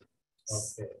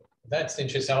 Okay, that's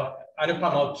interesting. Anupam,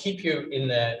 I'll keep you in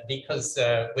there because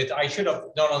I should have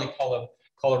not only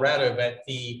Colorado, but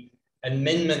the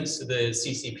amendments to the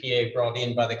CCPA brought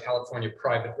in by the California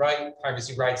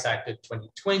Privacy Rights Act of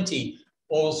 2020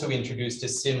 also introduced a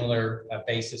similar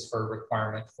basis for a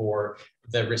requirement for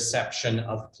the reception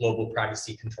of global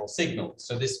privacy control signals.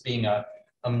 So this being a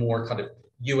more kind of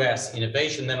US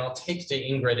innovation, then I'll take to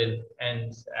Ingrid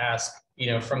and ask,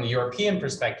 from the European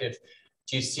perspective,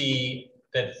 do you see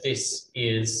that this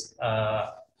is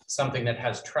something that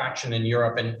has traction in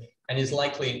Europe and is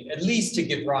likely at least to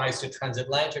give rise to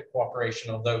transatlantic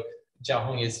cooperation, although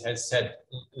Jiahong has said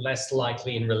less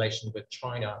likely in relation with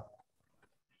China?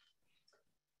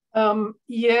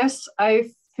 Yes,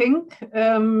 I think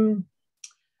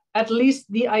at least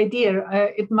the idea,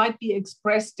 it might be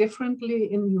expressed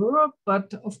differently in Europe,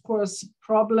 but of course,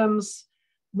 problems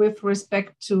with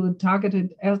respect to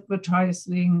targeted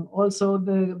advertising, also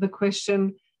the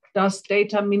question, does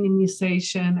data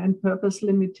minimization and purpose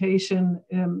limitation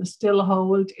still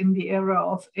hold in the era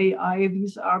of AI?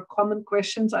 These are common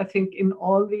questions, I think, in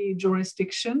all the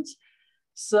jurisdictions.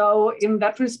 So in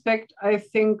that respect, I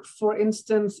think, for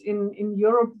instance, in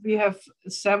Europe, we have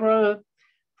several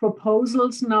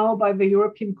proposals now by the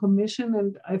European Commission,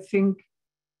 and I think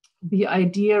the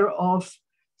idea of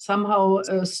somehow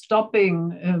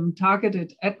stopping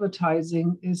targeted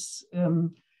advertising is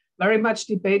very much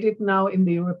debated now in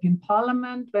the European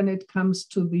Parliament when it comes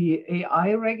to the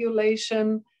AI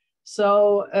regulation.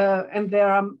 So, and there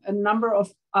are a number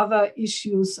of other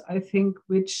issues, I think,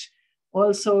 which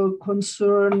also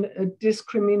concern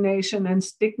discrimination and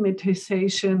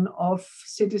stigmatization of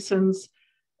citizens,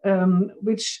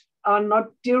 which are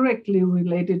not directly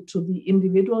related to the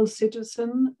individual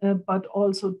citizen, but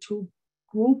also to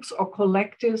groups or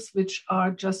collectives which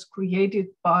are just created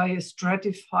by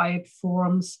stratified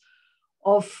forms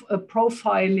of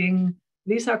profiling.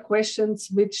 These are questions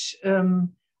which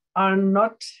are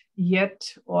not yet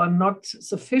or not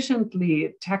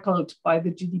sufficiently tackled by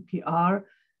the GDPR.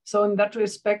 So in that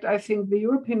respect, I think the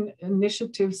European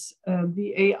initiatives,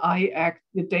 the AI Act,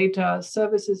 the Data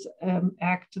Services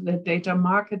Act, the Data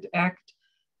Market Act,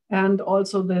 and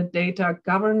also the Data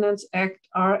Governance Act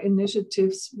are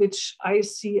initiatives which I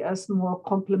see as more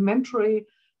complementary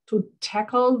to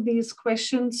tackle these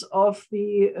questions of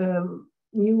the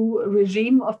new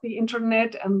regime of the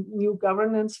internet and new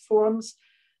governance forms.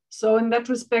 So in that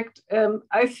respect,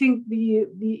 I think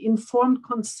the informed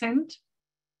consent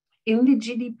in the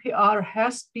GDPR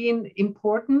has been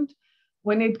important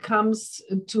when it comes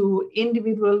to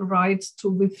individual rights to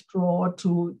withdraw,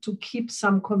 to keep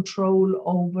some control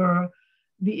over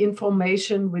the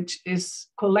information which is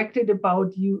collected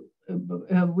about you,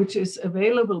 which is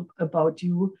available about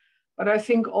you. But I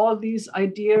think all these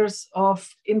ideas of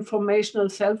informational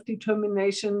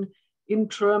self-determination in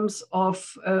terms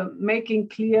of making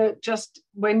clear just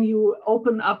when you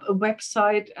open up a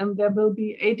website and there will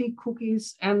be 80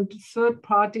 cookies and third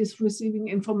parties receiving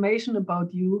information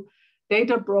about you,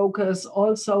 data brokers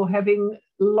also having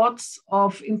lots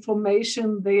of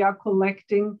information they are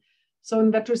collecting. So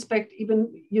in that respect, even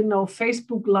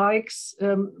Facebook likes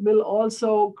will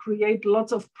also create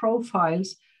lots of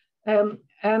profiles.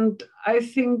 And I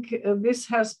think this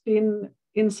has been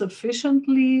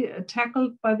insufficiently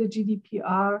tackled by the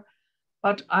GDPR,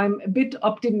 but I'm a bit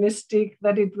optimistic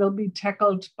that it will be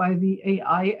tackled by the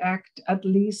AI Act, at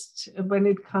least when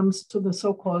it comes to the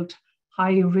so-called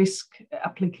high-risk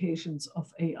applications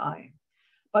of AI.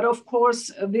 But of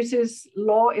course, this is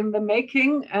law in the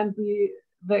making, and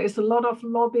there is a lot of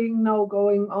lobbying now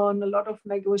going on, a lot of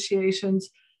negotiations.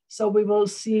 So we will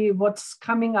see what's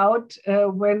coming out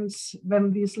when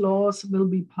these laws will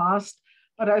be passed.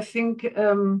 But I think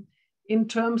in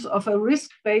terms of a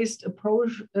risk-based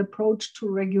approach to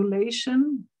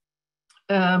regulation,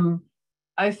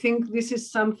 I think this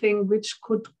is something which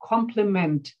could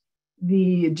complement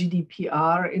the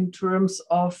GDPR in terms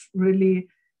of really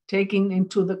taking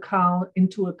into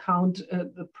account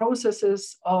the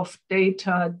processes of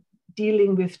data,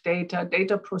 dealing with data,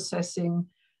 data processing.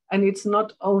 And it's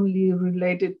not only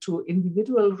related to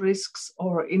individual risks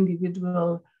or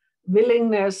individual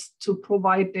willingness to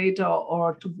provide data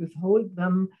or to withhold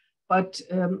them, but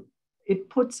it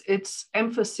puts its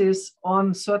emphasis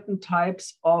on certain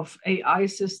types of AI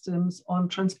systems, on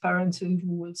transparency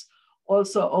rules,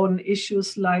 also on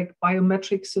issues like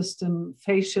biometric system,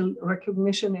 facial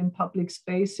recognition in public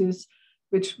spaces,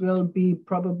 which will be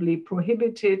probably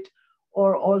prohibited,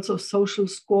 or also social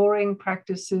scoring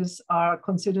practices are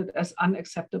considered as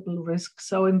unacceptable risks.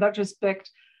 So in that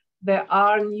respect, there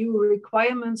are new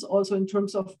requirements also in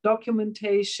terms of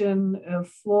documentation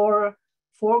for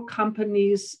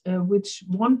companies which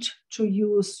want to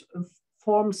use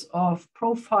forms of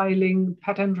profiling,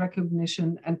 pattern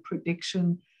recognition, and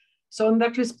prediction. So in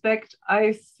that respect,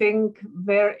 I think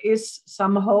there is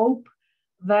some hope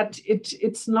that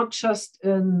it's not just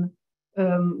a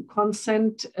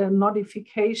consent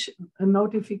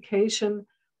notification,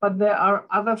 but there are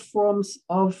other forms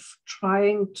of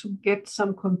trying to get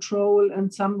some control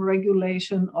and some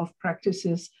regulation of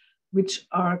practices which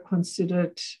are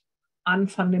considered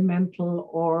unfundamental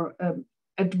or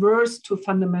adverse to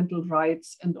fundamental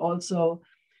rights, and also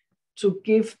to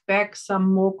give back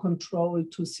some more control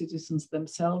to citizens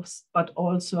themselves, but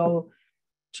also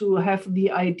to have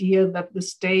the idea that the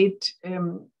state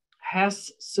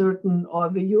has certain, or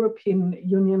the European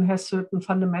Union has certain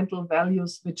fundamental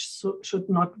values which should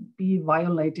not be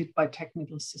violated by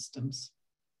technical systems.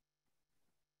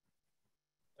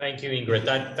 Thank you, Ingrid.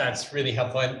 That's really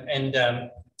helpful.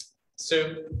 And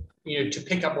so, to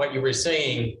pick up what you were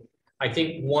saying, I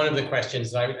think one of the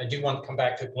questions, and I do want to come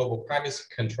back to global privacy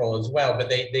control as well, but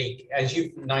they, as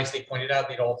you nicely pointed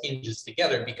out, it all hinges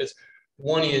together, because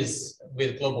one is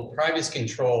with global privacy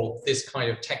control, this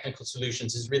kind of technical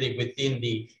solutions is really within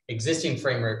the existing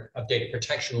framework of data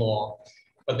protection law.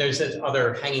 But there's this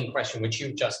other hanging question, which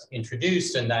you've just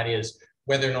introduced, and that is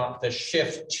whether or not the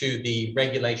shift to the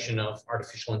regulation of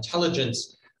artificial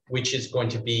intelligence, which is going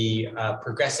to be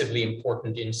progressively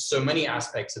important in so many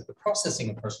aspects of the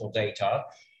processing of personal data,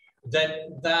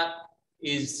 that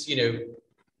is,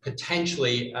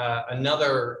 potentially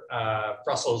another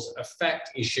Brussels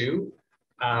effect issue,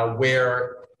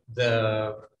 where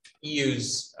the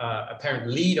EU's apparent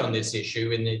lead on this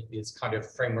issue in this kind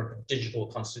of framework of digital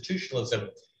constitutionalism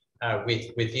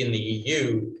within the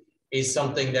EU is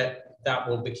something that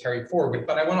will be carried forward.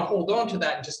 But I want to hold on to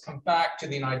that and just come back to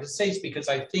the United States, because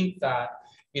I think that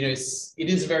it is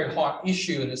a very hot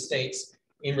issue in the States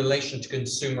in relation to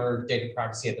consumer data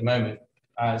privacy at the moment.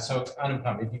 So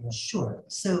Anupam, if you want. Sure.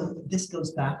 So this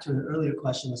goes back to an earlier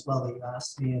question as well that you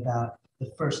asked me about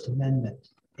the First Amendment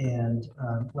and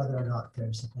whether or not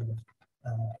there's a kind of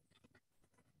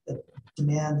the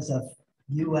demands of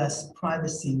U.S.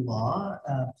 privacy law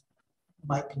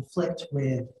might conflict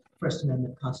with First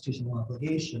Amendment constitutional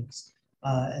obligations.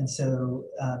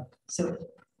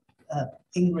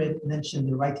 Ingrid mentioned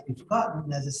the right to be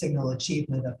forgotten as a signal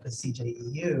achievement of the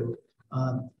CJEU.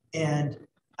 And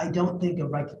I don't think a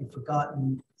right to be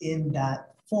forgotten in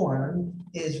that form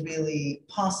is really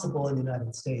possible in the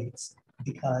United States,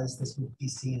 because this would be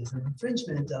seen as an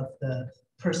infringement of the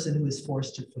person who is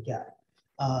forced to forget.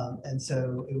 And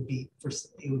so it would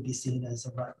be seen as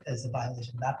a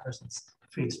violation of that person's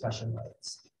free expression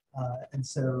rights.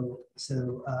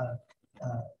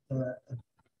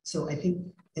 So I think,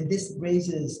 and this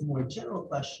raises more general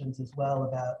questions as well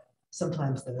about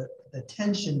sometimes the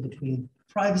tension between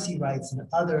privacy rights and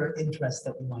other interests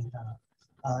that we might have.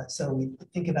 So we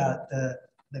think about the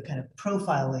kind of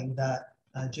profiling that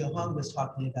Jiahong was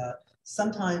talking about.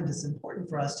 Sometimes it's important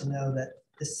for us to know that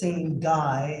the same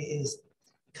guy is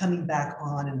coming back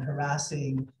on and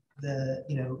harassing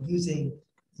using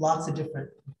lots of different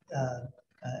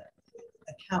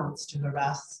accounts to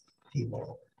harass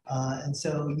people. And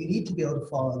so you need to be able to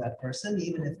follow that person,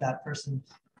 even if that person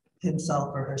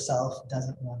himself or herself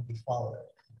doesn't want to be followed.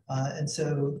 And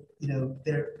so,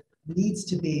 there needs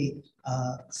to be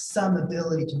some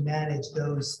ability to manage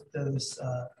those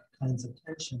kinds of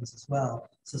tensions as well.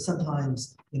 So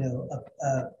sometimes,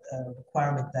 a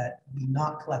requirement that we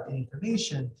not collect any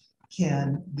information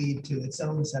can lead to its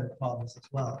own set of problems as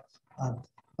well.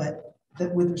 But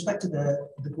with respect to the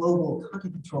global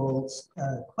content controls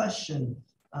question,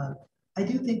 I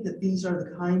do think that these are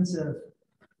the kinds of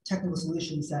technical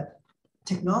solutions that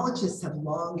technologists have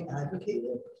long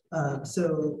advocated.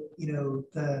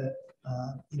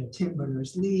 Tim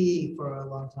Berners-Lee for a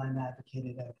long time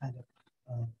advocated a kind of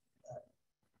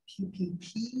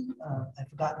PPP. I've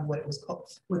forgotten what it was called,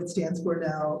 what it stands for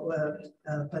now,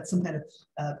 but some kind of,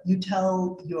 you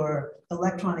tell your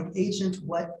electronic agent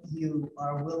what you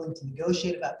are willing to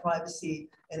negotiate about privacy,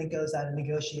 and it goes out and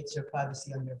negotiates your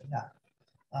privacy on your behalf.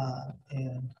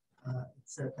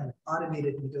 It's a kind of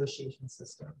automated negotiation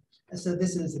system. And so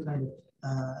this is a kind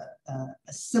of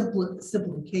a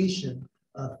simplification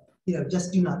of,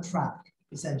 just do not track,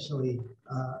 essentially,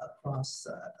 across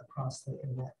the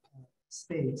internet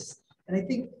space. And I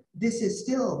think this is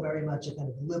still very much a kind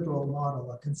of liberal model,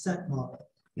 a consent model.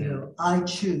 I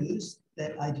choose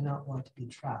that I do not want to be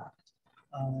tracked.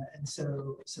 And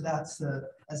so that's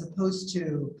as opposed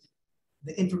to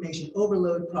the information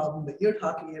overload problem that you're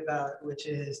talking about, which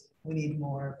is we need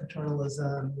more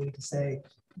paternalism. We need to say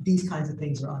these kinds of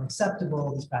things are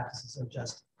unacceptable. These practices are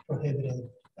just prohibited,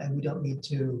 and we don't need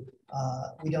to,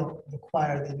 we don't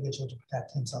require the individual to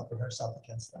protect himself or herself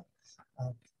against them.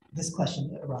 This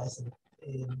question arises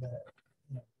in the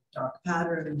dark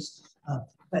patterns,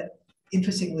 but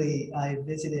interestingly, I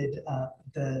visited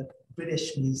the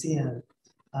British Museum,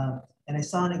 and I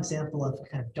saw an example of a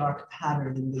kind of dark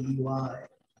pattern in the UI.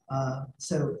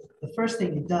 So the first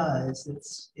thing it does, the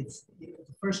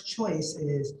first choice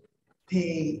is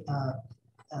pay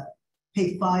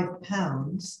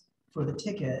 £5 for the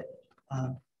ticket,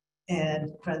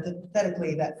 and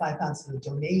parenthetically that £5 is a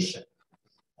donation.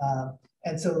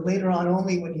 And so later on,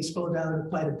 only when you scroll down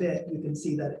quite a bit, you can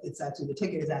see that it's actually, the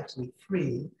ticket is actually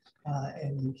free,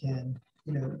 and you can,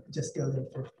 just go there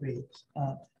for free.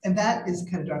 And that is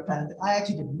kind of dark pattern that I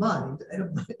actually didn't mind. I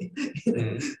don't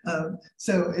mind.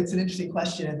 So it's an interesting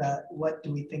question about what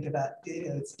do we think about,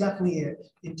 it's definitely an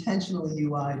intentional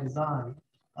UI design,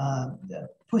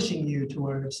 pushing you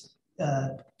towards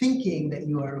thinking that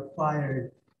you are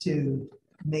required to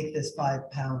make this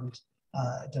 £5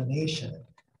 donation.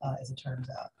 As it turns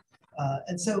out.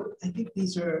 And so I think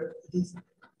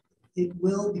it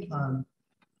will become,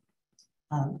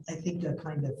 I think a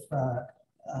kind of,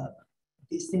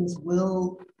 these things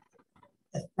will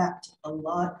affect a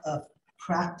lot of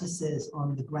practices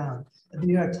on the ground. The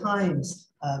New York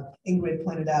Times, Ingrid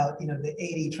pointed out, the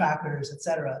 80 trackers, et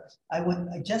cetera.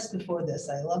 Just before this,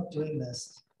 I love doing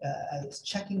this. I was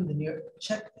checking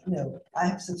I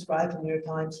have subscribed to the New York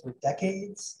Times for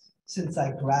decades. Since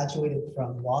I graduated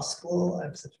from law school,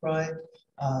 I've subscribed,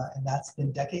 and that's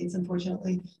been decades,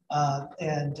 unfortunately. But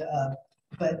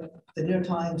the New York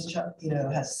Times,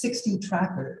 has 60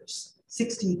 trackers,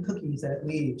 60 cookies that it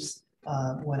leaves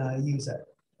when I use it.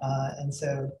 And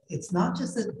so it's not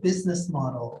just a business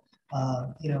model.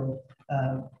 New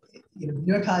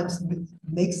York Times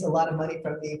makes a lot of money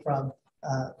from me from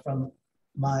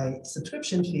my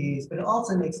subscription fees, but it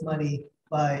also makes money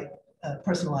by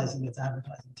personalizing its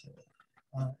advertising to it.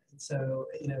 And so,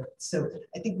 so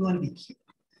I think we want to be,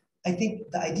 I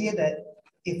think the idea that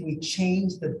if we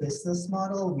change the business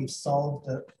model, we've solved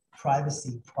the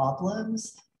privacy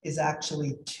problems is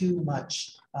actually too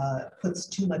much, puts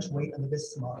too much weight on the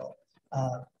business model.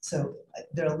 So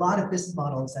there are a lot of business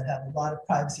models that have a lot of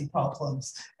privacy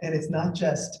problems, and it's not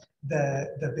just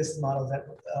the business models that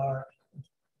are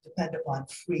depend upon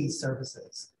free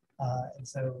services. And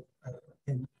so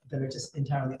they're just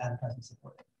entirely advertising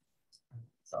supported.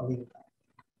 So I'll leave it at that.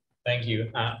 Thank you,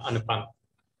 Anupam.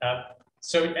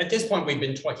 So at this point, we've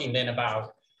been talking then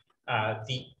about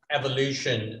the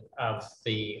evolution of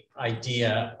the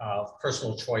idea of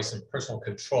personal choice and personal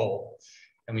control.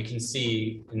 And we can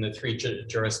see in the three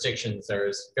jurisdictions,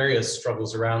 there's various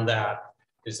struggles around that.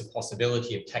 There's a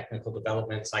possibility of technical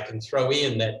developments. I can throw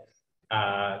in that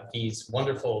these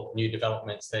wonderful new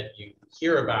developments that you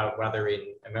hear about, whether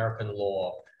in American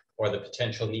law or the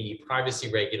potential in the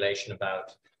privacy regulation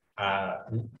about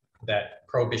that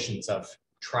prohibitions of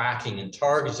tracking and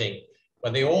targeting,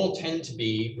 but they all tend to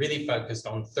be really focused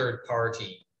on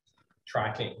third-party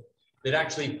tracking. That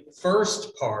actually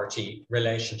first-party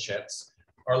relationships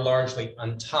are largely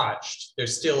untouched. They're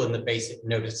still in the basic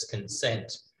notice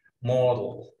consent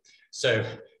model. So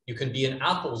you can be in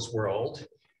Apple's world,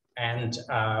 and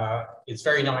it's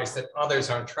very nice that others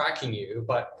aren't tracking you,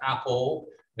 but Apple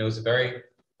knows a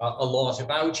lot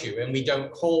about you, and we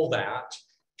don't call that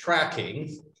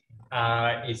tracking.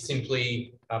 It's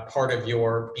simply a part of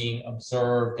your being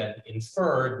observed and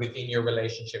inferred within your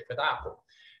relationship with Apple.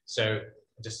 So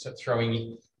just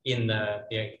throwing in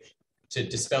to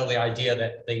dispel the idea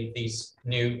that these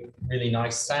new really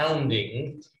nice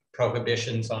sounding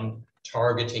prohibitions on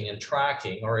targeting and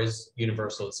tracking are as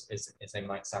universal as they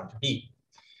might sound to be.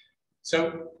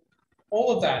 So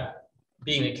all of that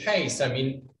being the case, I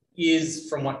mean, is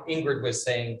from what Ingrid was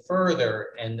saying further,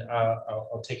 and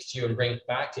I'll take it to you and bring it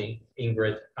back to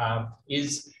Ingrid,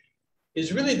 is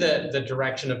really the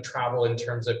direction of travel in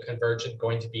terms of convergence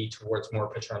going to be towards more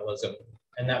paternalism.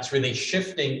 And that's really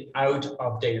shifting out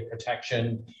of data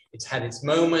protection. It's had its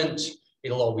moment,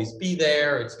 it'll always be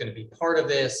there, it's going to be part of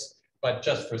this, but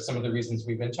just for some of the reasons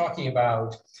we've been talking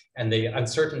about and the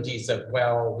uncertainties of,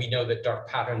 well, we know that dark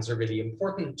patterns are really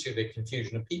important to the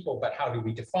confusion of people, but how do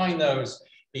we define those?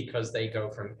 Because they go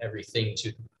from everything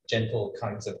to gentle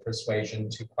kinds of persuasion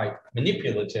to quite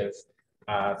manipulative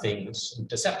things,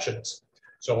 deceptions.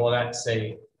 So all that to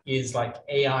say is like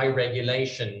AI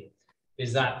regulation,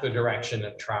 is that the direction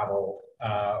of travel?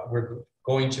 We're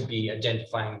going to be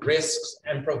identifying risks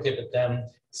and prohibit them,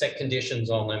 set conditions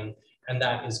on them, and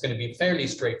that is going to be fairly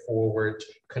straightforward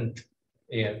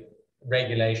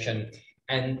regulation.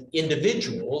 And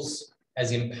individuals,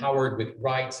 as empowered with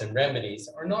rights and remedies,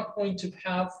 are not going to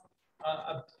have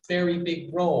a very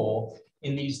big role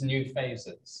in these new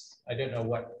phases. I don't know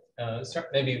what,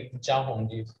 maybe Jiahong,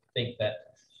 do you think that?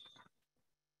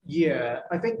 Yeah,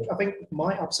 I think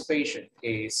my observation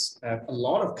is a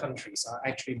lot of countries are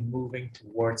actually moving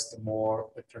towards the more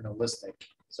paternalistic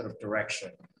sort of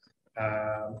direction.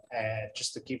 And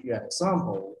just to give you an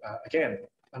example, again,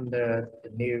 under the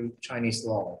new Chinese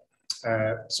law,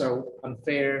 so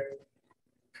unfair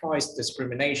price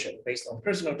discrimination based on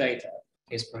personal data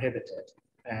is prohibited,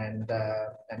 and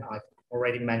I've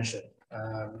already mentioned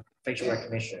facial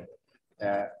recognition,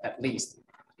 at least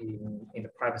in the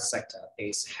private sector,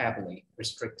 is heavily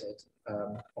restricted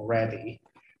already.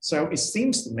 So it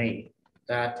seems to me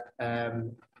that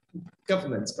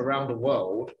governments around the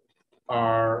world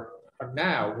are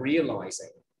now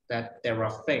realizing that there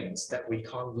are things that we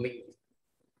can't leave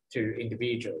to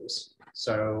individuals.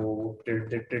 So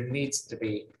there needs to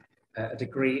be a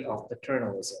degree of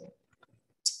paternalism.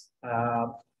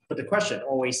 But the question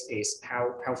always is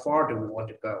how far do we want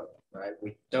to go, right?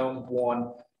 We don't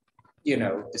want,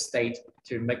 the state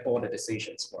to make all the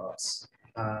decisions for us.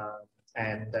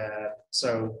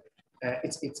 So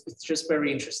it's just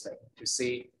very interesting to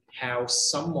see how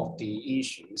some of the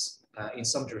issues in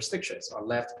some jurisdictions are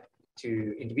left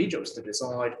to individuals to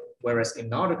decide, whereas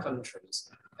in other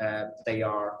countries, they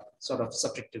are sort of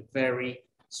subject to very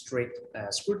strict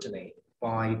scrutiny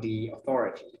by the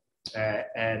authority.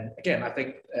 And again, I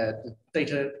think the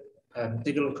data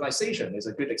localization is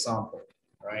a good example,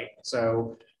 right?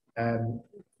 So,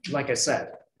 like I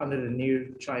said, under the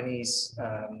new Chinese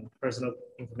personal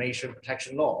information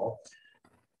protection law,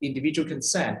 individual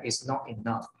consent is not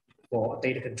enough for a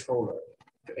data controller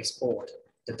to export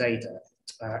the data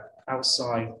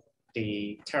outside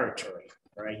the territory,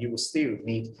 right? You will still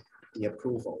need the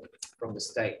approval from the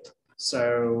state.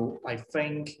 So I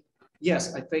think,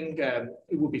 yes, I think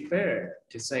it would be fair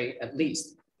to say at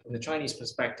least from the Chinese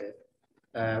perspective,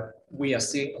 we are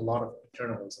seeing a lot of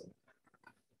paternalism.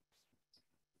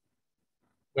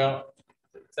 Well,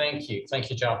 thank you,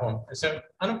 Jiahong. So,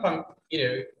 Anupam,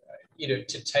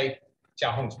 to take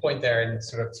Jiahong's point there and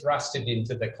sort of thrust it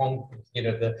into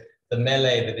the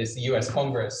melee that is the U.S.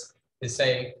 Congress, to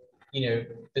say,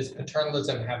 does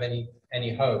paternalism have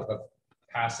any hope of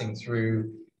passing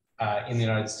through in the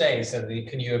United States? So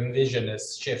can you envision a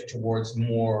shift towards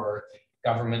more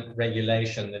government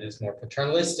regulation that is more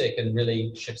paternalistic and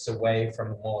really shifts away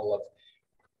from a model of,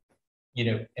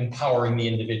 empowering the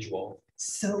individual?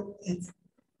 So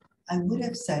I would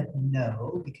have said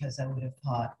no, because I would have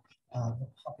thought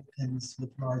Republicans would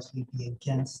largely be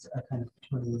against a kind of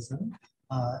paternalism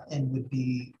and would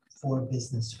be for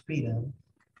business freedom,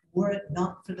 were it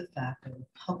not for the fact that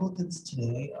Republicans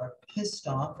today are pissed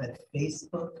off at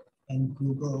Facebook and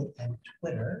Google and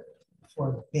Twitter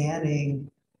for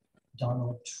banning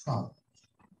Donald Trump.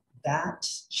 That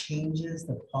changes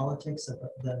the politics of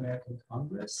the American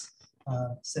Congress.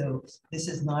 So this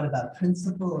is not about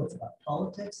principle, it's about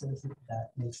politics, as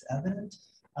that makes evident,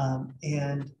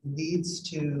 and leads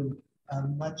to a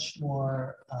much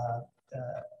more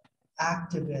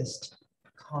activist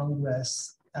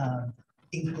Congress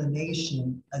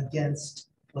inclination against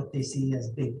what they see as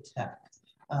big tech.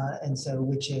 And so,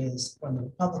 which is from the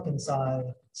Republican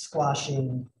side,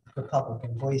 squashing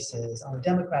Republican voices. On the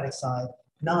Democratic side,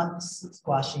 not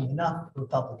squashing enough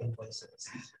Republican voices.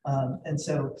 And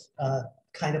so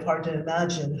kind of hard to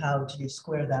imagine how do you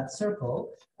square that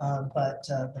circle, but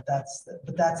that's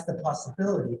the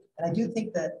possibility. And I do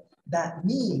think that that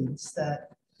means that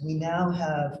we now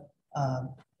have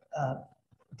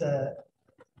the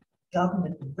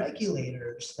government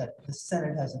regulators that the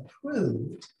Senate has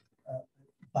approved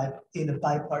in a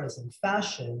bipartisan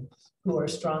fashion, who are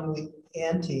strongly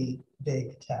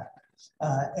anti-big tech.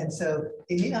 And so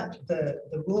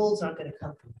the rules aren't going to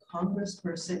come from Congress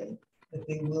per se, but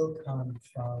they will come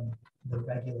from the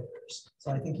regulators.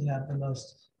 So I think you have the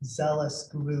most zealous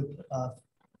group of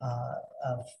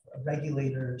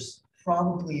regulators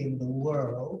probably in the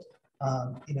world,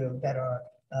 that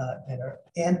are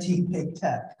anti-big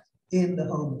tech in the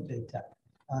home of big tech.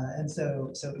 And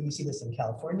so you see this in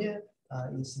California,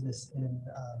 you see this in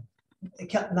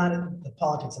not in the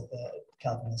politics of the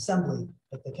California Assembly,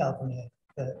 but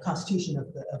the Constitution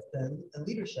of the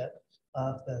leadership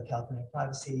of the California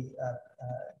Privacy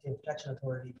Data Protection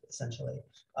Authority, essentially,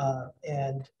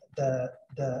 and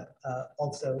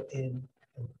also in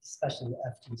especially the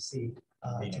FTC.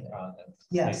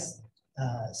 Yes.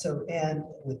 So, and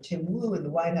with Tim Wu in the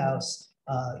White House,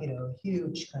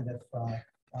 huge kind of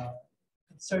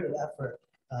concerted effort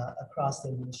across the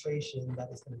administration that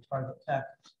is going to target tech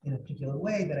in a particular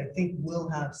way that I think will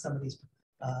have some of these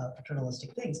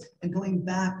paternalistic things. And going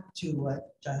back to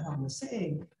what Jiahong was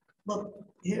saying, look,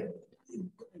 here,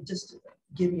 just to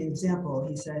give you an example,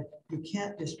 he said, you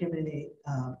can't discriminate,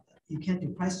 you can't do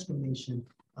price discrimination,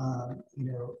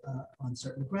 on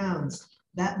certain grounds.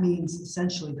 That means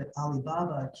essentially that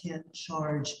Alibaba can't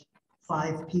charge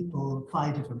 5 people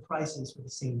 5 different prices for the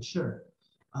same shirt.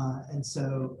 And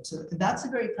so that's a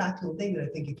very practical thing that I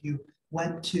think if you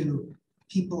went to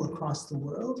people across the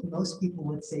world, most people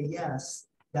would say, yes,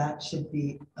 that should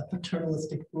be a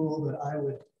paternalistic rule that I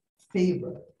would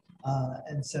favor.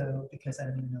 And so, because I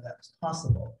didn't even know that was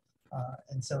possible.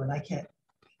 And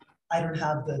I don't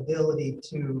have the ability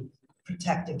to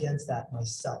protect against that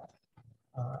myself.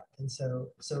 And so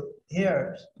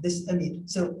here,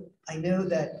 so I know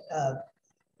that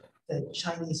the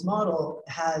Chinese model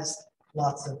has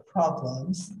lots of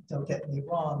problems, don't get me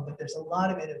wrong, but there's a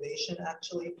lot of innovation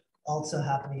actually also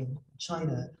happening in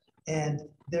China. And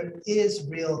there is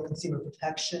real consumer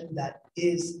protection that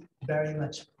is very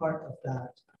much part of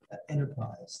that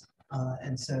enterprise.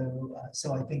 And so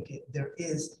I think there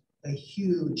is a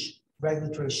huge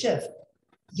regulatory shift.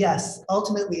 Yes,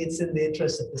 ultimately it's in the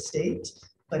interest of the state,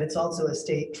 but it's also a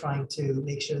state trying to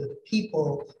make sure that the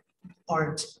people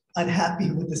aren't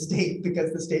unhappy with the state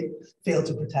because the state failed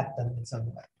to protect them in some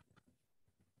way.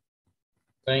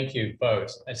 Thank you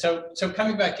both. And so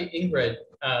coming back to Ingrid,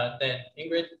 then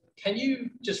Ingrid, can you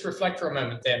just reflect for a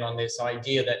moment then on this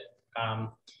idea that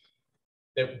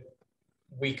that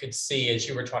we could see, as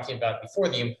you were talking about before,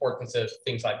 the importance of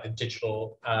things like the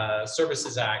Digital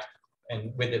Services Act,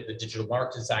 and with it the Digital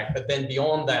Markets Act, but then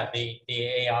beyond that, the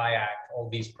AI Act, all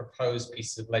these proposed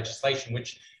pieces of legislation,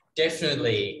 which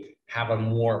definitely have a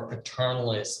more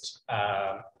paternalist,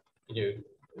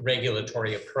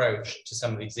 regulatory approach to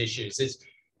some of these issues.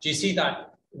 Do you see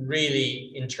that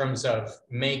really in terms of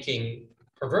making,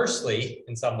 perversely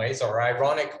in some ways, or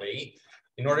ironically,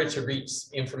 in order to reach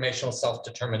informational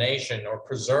self-determination or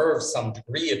preserve some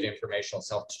degree of informational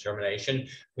self-determination,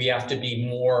 we have to be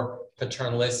more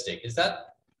paternalistic. Is that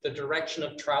the direction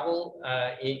of travel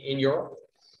in Europe?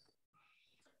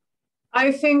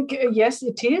 I think, yes,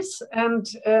 it is. And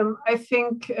I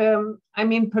think, I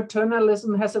mean,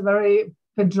 paternalism has a very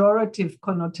pejorative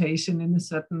connotation in a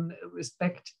certain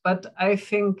respect. But I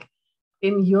think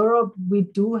in Europe, we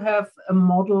do have a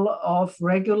model of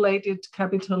regulated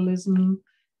capitalism,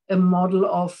 a model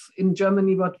of, in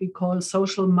Germany, what we call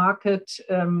social market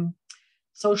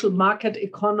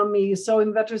economy. So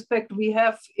in that respect, we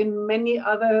have in many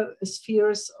other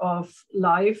spheres of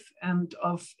life and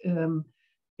of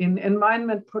in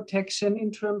environment protection, in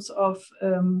terms of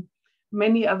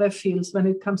many other fields when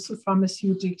it comes to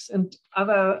pharmaceutics and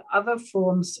other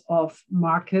forms of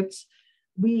markets,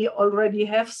 we already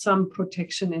have some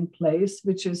protection in place,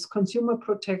 which is consumer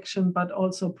protection, but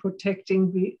also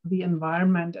protecting the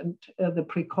environment and the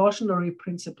precautionary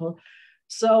principle.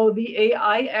 So the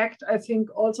AI Act, I think,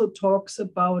 also talks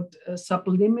about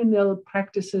subliminal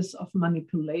practices of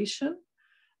manipulation.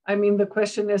 I mean, the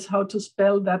question is how to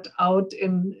spell that out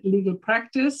in legal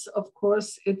practice. Of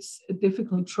course, it's a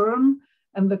difficult term.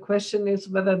 And the question is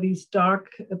whether these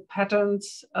dark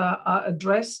patterns are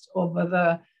addressed, or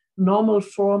whether normal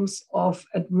forms of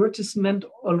advertisement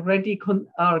already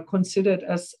are considered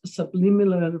as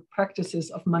subliminal practices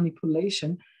of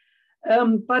manipulation.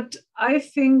 But I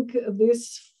think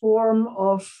this form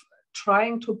of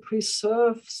trying to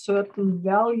preserve certain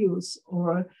values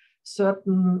or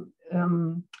certain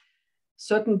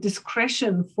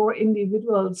discretion for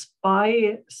individuals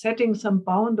by setting some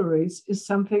boundaries is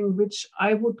something which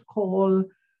I would call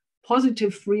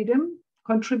positive freedom,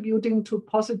 contributing to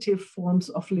positive forms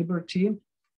of liberty,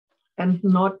 and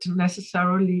not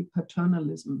necessarily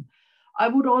paternalism. I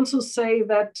would also say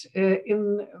that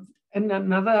in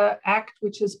another act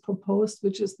which is proposed,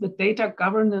 which is the Data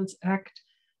Governance Act,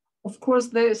 of course,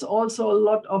 there is also a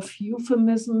lot of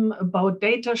euphemism about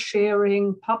data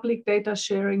sharing, public data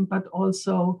sharing, but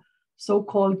also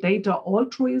so-called data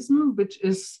altruism, which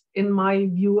is, in my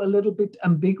view, a little bit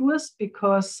ambiguous,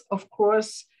 because, of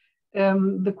course,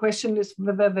 the question is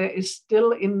whether there is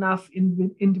still enough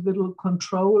individual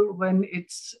control when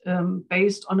it's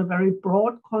based on a very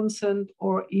broad consent,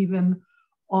 or even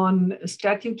on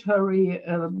statutory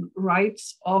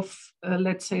rights of,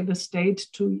 let's say, the state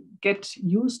to get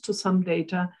used to some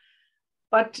data.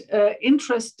 But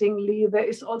interestingly, there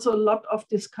is also a lot of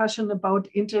discussion about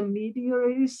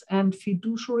intermediaries and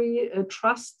fiduciary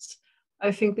trusts.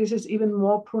 I think this is even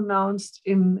more pronounced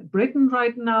in Britain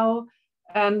right now.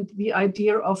 And the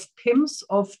idea of PIMS,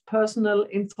 of personal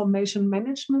information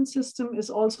management system, is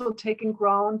also taking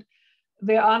ground.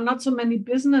 There are not so many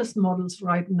business models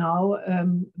right now,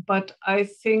 but I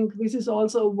think this is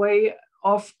also a way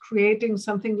of creating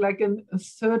something like a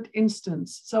third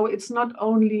instance. So it's not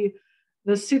only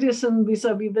the citizen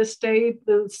vis-a-vis the state,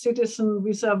 the citizen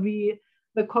vis-a-vis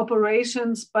the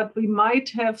corporations, but we might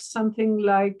have something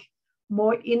like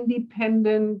more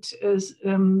independent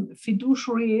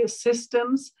fiduciary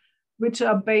systems, which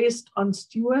are based on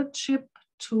stewardship,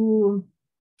 to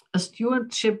a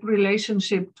stewardship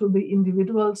relationship to the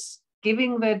individuals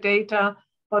giving their data,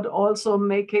 but also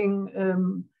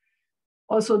making,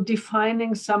 also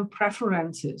defining some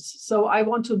preferences. So I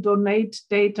want to donate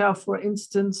data, for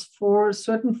instance, for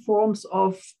certain forms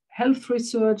of health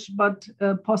research, but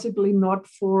possibly not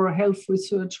for health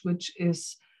research which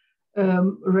is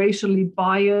racially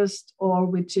biased or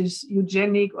which is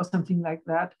eugenic or something like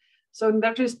that. So in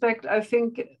that respect, I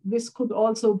think this could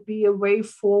also be a way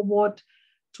forward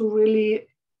to really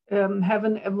have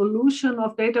an evolution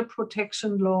of data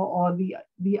protection law, or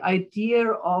the idea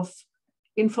of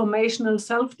informational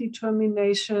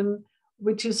self-determination,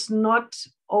 which is not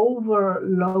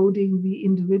overloading the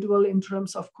individual in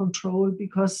terms of control,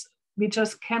 because we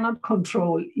just cannot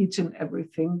control each and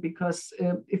everything. Because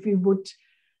if we would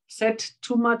set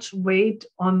too much weight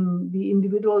on the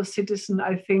individual citizen,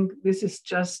 I think this is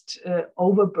just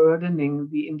overburdening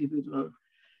the individual.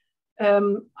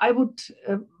 I would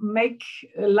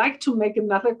like to make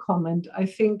another comment. I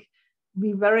think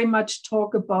we very much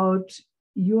talk about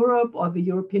Europe or the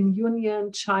European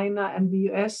Union, China, and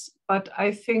the US, but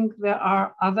I think there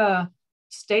are other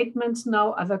statements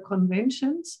now, other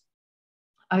conventions.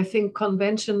 I think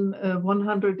Convention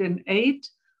 108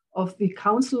 of the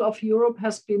Council of Europe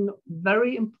has been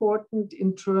very important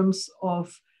in terms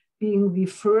of being the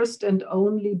first and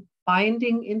only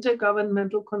binding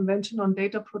intergovernmental convention on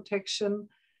data protection.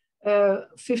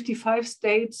 55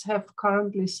 states have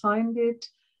currently signed it.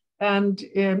 And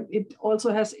it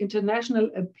also has international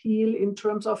appeal in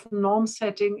terms of norm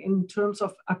setting, in terms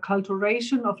of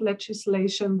acculturation of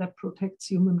legislation that protects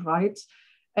human rights.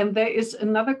 And there is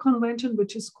another convention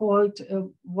which is called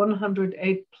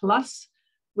 108 Plus,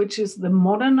 which is the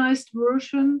modernized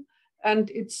version,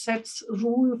 and it sets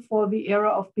rule for the era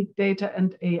of big data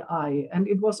and AI. And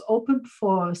it was opened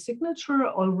for signature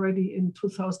already in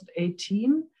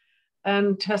 2018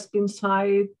 and has been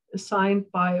signed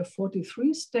by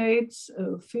 43 states.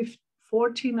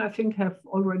 14, I think, have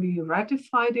already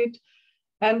ratified it.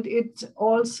 And it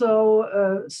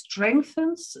also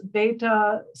strengthens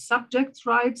data subjects'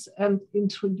 rights and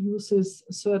introduces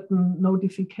certain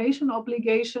notification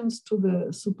obligations to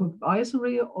the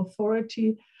supervisory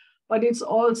authority. But it's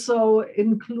also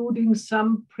including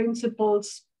some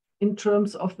principles in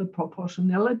terms of the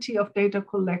proportionality of data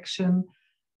collection,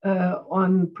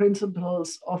 on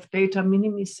principles of data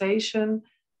minimization,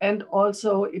 and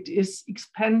also it is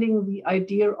expanding the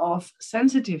idea of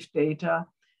sensitive data,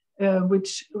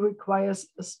 which requires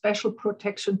a special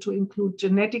protection to include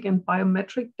genetic and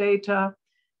biometric data,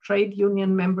 trade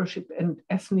union membership, and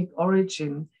ethnic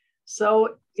origin.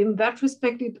 So in that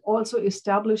respect, it also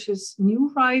establishes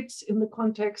new rights in the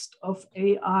context of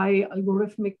AI,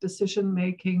 algorithmic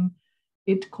decision-making.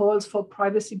 It calls for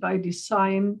privacy by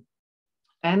design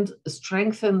and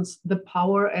strengthens the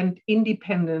power and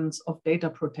independence of data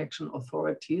protection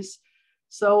authorities.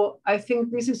 So I think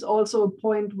this is also a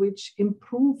point which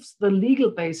improves the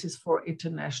legal basis for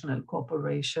international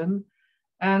cooperation.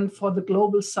 And for the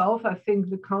Global South, I think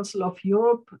the Council of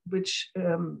Europe, which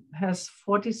has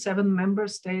 47 member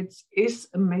states, is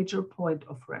a major point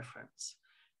of reference.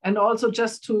 And also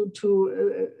just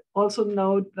to also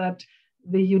note that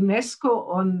the UNESCO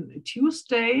on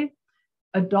Tuesday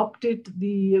adopted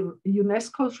the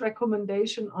UNESCO's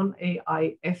recommendation on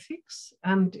AI ethics,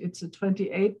 and it's a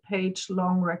 28-page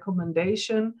long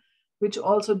recommendation, which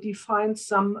also defines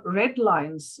some red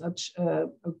lines, such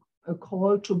a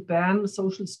call to ban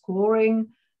social scoring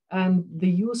and the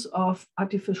use of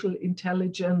artificial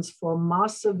intelligence for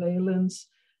mass surveillance.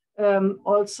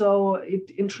 Also,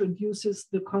 it introduces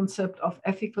the concept of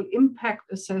ethical impact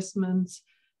assessments,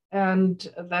 and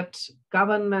that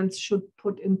governments should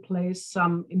put in place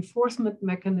some enforcement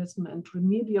mechanism and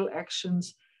remedial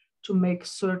actions to make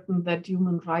certain that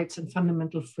human rights and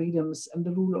fundamental freedoms and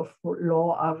the rule of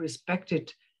law are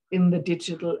respected in the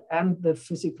digital and the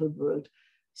physical world.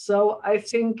 So I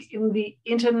think in the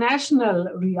international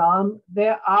realm,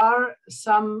 there are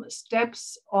some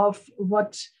steps of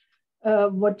what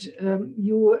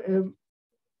you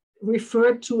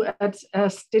referred to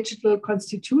as digital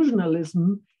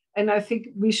constitutionalism. And I think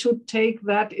we should take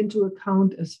that into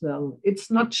account as well.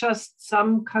 It's not just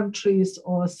some countries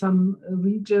or some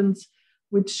regions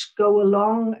which go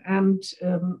along and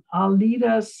are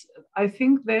leaders. I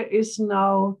think there is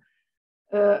now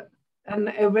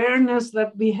an awareness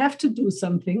that we have to do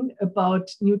something about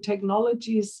new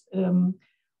technologies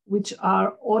which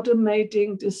are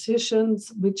automating decisions,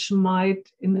 which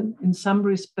might, in some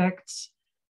respects,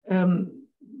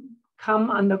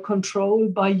 come under control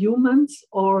by humans,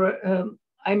 or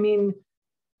I mean,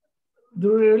 they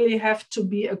really have to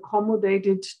be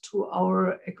accommodated to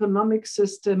our economic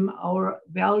system, our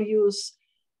values.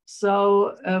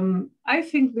 So I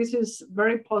think this is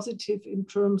very positive in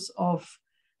terms of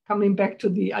coming back to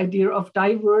the idea of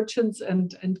divergence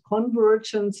and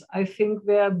convergence. I think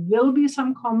there will be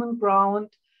some common ground,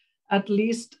 at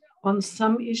least on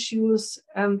some issues.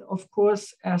 And of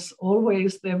course, as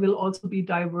always, there will also be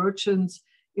divergence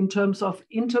in terms of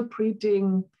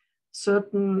interpreting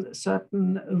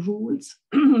certain rules.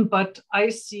 But I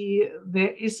see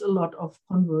there is a lot of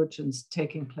convergence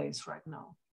taking place right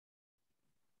now.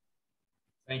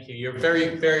 Thank you. You're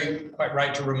very, very quite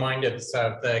right to remind us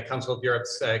of the Council of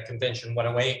Europe's Convention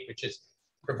 108, which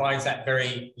provides that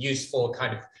very useful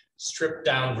kind of stripped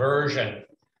down version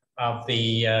of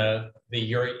the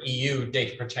EU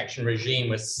data protection regime,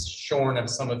 was shorn of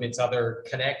some of its other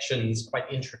connections,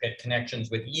 quite intricate connections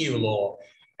with EU law,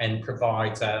 and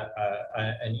provides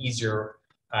an easier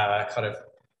kind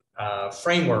of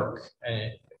framework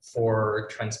for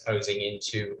transposing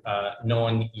into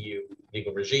non-EU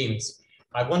legal regimes.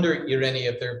 I wonder, Irene,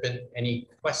 if there have been any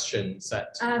questions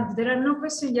that... There are no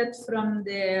questions yet from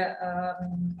the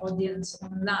audience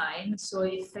online. So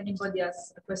if anybody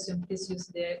has a question, please use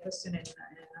the question and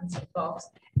answer box.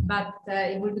 But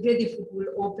it would be great if we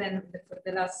will open for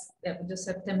the last, we just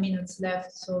have 10 minutes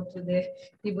left. So to the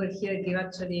people here, give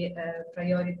actually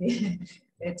priority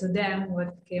to them,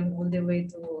 what came all the way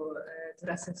to to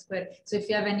Russell Square. So if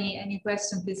you have any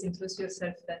question, please introduce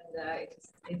yourself and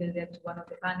either that to one of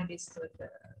the panelists or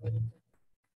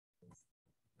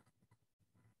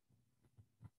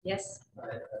yes.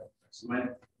 So my name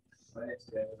is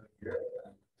Daniel here.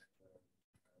 I'm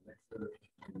a lecturer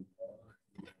in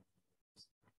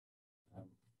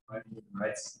human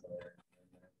rights lawyer.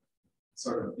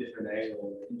 Sort of different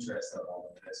angle of interest on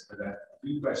all of this, but a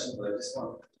few questions. But I just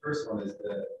want, the first one is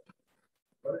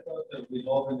what about we've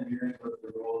all been hearing about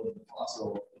the role of the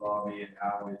fossil lobby and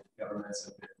how governments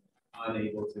have been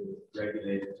unable to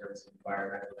regulate in terms of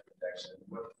environmental protection.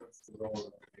 What's the role of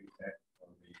the big tech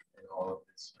lobby in all of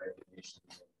this regulation?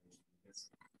 Because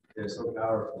they're so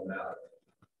powerful now.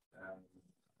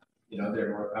 You know, they're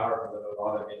more powerful than a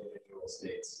lot of individual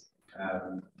states.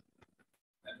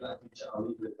 I'll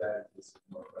leave it at that if there's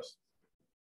more questions.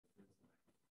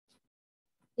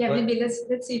 Yeah, maybe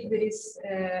let's see if there is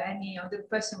any other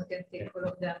question. We can take all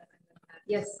of them.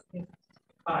 Yes.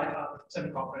 Hi,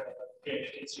 Tim Cochran, a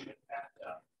PhD student at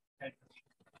Cambridge.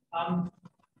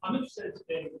 I'm interested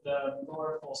in the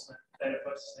law enforcement data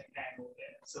processing angle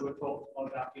here. So we've talked a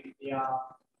lot about GDPR,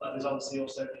 but there's obviously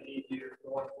also the EU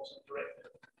law enforcement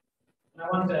directive. And I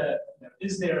wonder,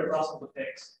 is there a Brussels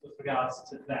effect with regards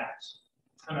to that?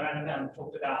 I mean, I understand we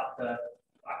talked about the,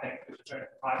 I think, the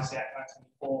Privacy Act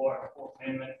 1994 and the Fourth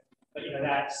Amendment, but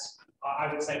that's,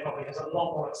 I would say, probably has a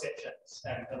lot more exceptions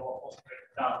than the law enforcement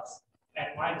does. And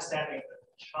my understanding of the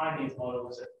Chinese model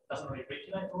is it doesn't really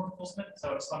regulate law enforcement, so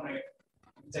I was wondering if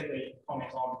you particularly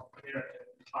comment on American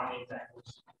and Chinese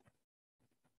angles.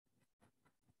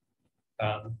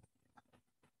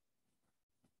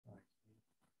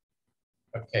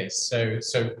 Okay, so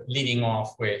leading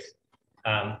off with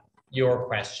your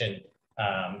question,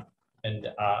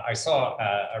 and I saw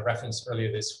a reference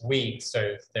earlier this week.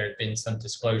 So there had been some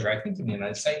disclosure, I think in the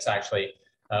United States actually,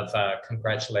 of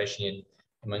congratulation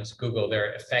amongst Google,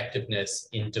 their effectiveness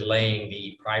in delaying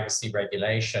the privacy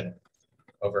regulation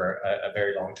over a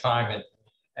very long time.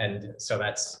 And so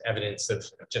that's evidence of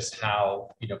just how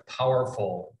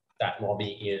powerful that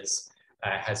lobby is.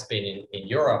 Has been in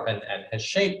Europe and has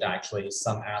shaped actually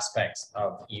some aspects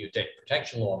of EU data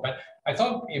protection law. But I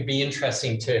thought it'd be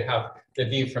interesting to have the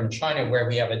view from China, where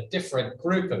we have a different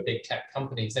group of big tech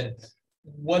companies, and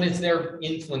what has their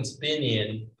influence been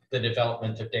in the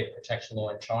development of data protection law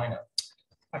in China?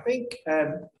 I think,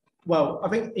 well, I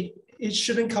think it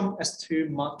shouldn't come as too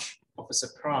much of a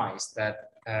surprise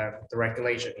that the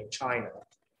regulation in China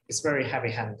is very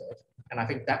heavy-handed, and I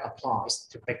think that applies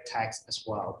to big techs as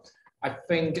well. I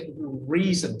think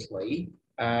recently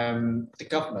the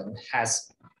government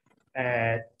has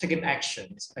taken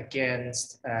actions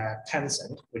against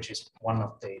Tencent, which is one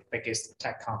of the biggest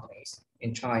tech companies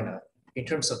in China, in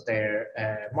terms of their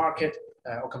market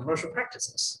or commercial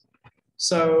practices.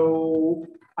 So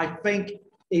I think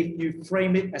if you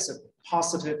frame it as a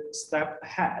positive step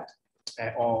ahead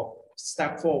or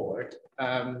step forward,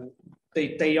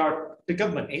 the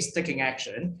government is taking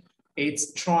action.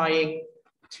 It's trying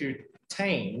to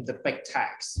tame the big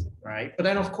techs, right? But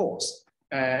then, of course,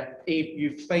 if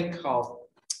you think of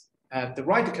the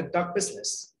right to conduct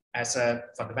business as a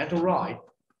fundamental right,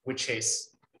 which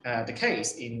is the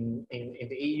case in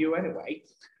the EU anyway,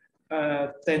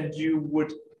 then you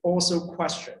would also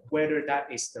question whether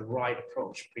that is the right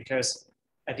approach, because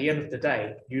at the end of the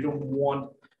day, you don't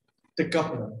want the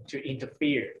government to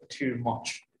interfere too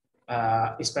much,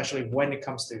 especially when it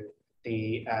comes to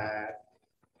the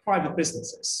private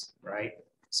businesses, right?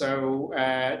 So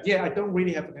yeah, I don't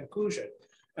really have a conclusion,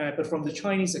 but from the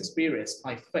Chinese experience,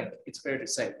 I think it's fair to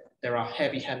say there are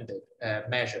heavy-handed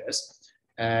measures.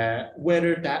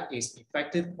 Whether that is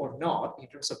effective or not in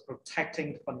terms of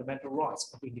protecting the fundamental rights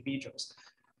of individuals,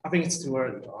 I think it's too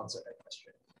early to answer that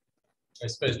question. I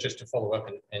suppose just to follow up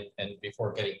and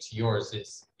before getting to yours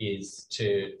is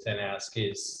to then ask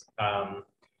is,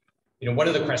 one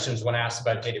of the questions when asked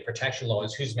about data protection law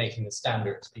is who's making the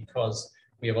standards, because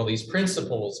we have all these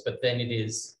principles, but then it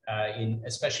is in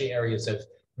especially areas of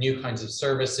new kinds of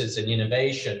services and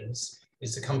innovations,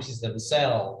 is the companies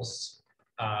themselves,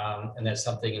 and that's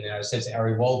something in the United States,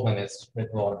 Ari Waldman has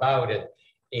written a lot about it,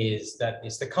 is that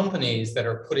it's the companies that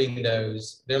are putting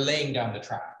those, they're laying down the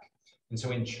track. And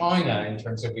so in China, in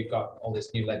terms of we've got all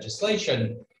this new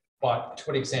legislation, but to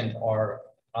what extent are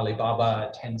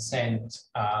Alibaba, Tencent,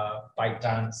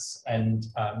 ByteDance, and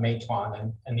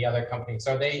Meituan and the other companies,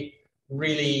 are they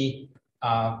really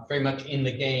very much in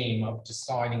the game of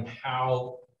deciding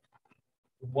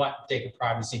what data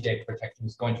privacy, data protection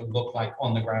is going to look like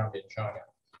on the ground in China?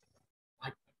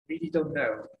 I really don't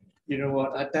know. You know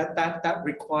what? That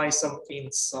requires some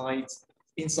insight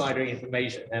insider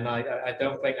information, and I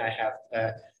don't think I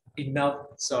have enough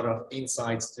sort of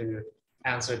insights to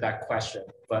answer that question.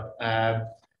 But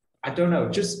I don't know,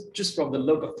 just from the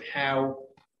look of how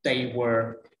they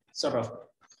were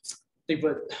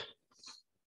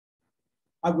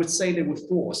I would say they were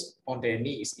forced on their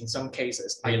knees in some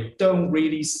cases. I don't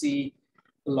really see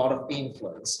a lot of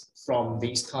influence from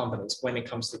these companies when it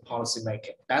comes to policy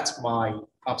making. That's my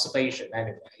observation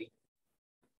anyway.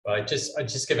 Well, I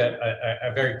just give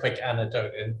a very quick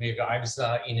anecdote. And maybe I was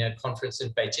in a conference in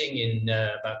Beijing in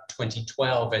about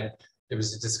 2012, and there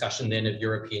was a discussion then of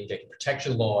European data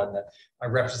protection law, and a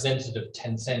representative of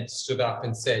Tencent stood up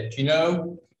and said, you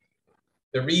know,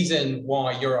 the reason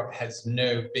why Europe has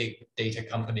no big data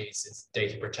companies is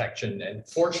data protection. And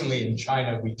fortunately in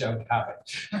China, we don't have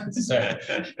it. So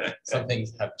some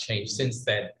things have changed since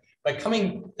then. But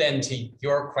coming then to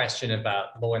your question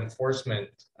about law enforcement,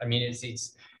 I mean,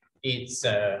 it's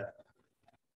the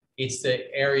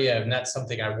area, and that's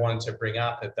something I wanted to bring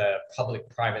up, at the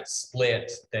public-private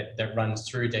split that runs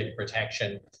through data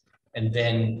protection. And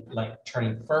then like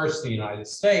turning first to the United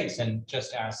States and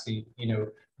just asking, you know,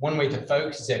 one way to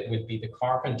focus it would be the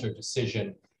Carpenter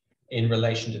decision in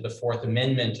relation to the Fourth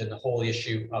Amendment and the whole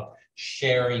issue of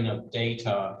sharing of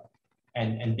data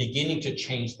and beginning to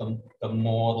change the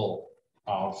model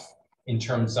of, in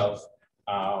terms of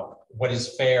what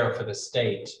is fair for the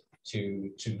state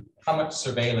to how much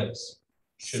surveillance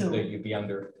should you be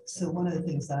under? So one of the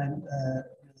things that I'm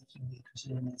really keenly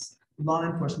interested in is law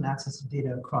enforcement access to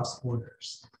data across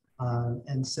borders.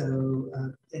 And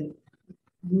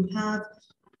you have,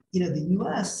 you know, the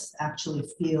US actually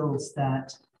feels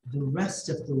that the rest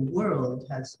of the world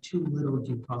has too little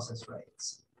due process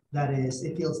rights. That is,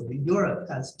 it feels that Europe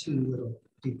has too little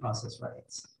due process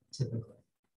rights, typically.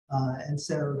 And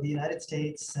so the United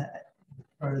States,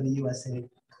 or the USA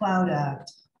Cloud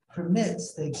Act,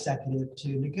 permits the executive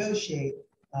to negotiate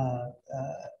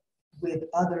with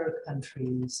other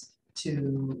countries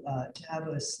to have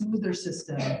a smoother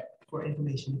system for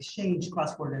information exchange,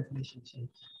 cross-border information exchange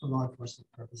for law enforcement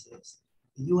purposes.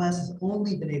 The US has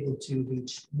only been able to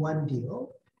reach one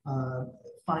deal,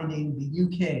 finding the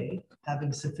UK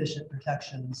having sufficient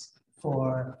protections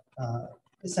for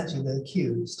essentially the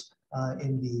accused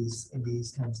in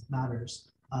these kinds of matters.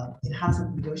 It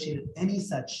hasn't negotiated any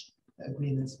such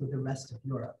agreements with the rest of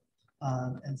Europe.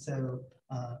 And so,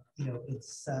 you know,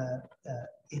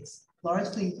 it's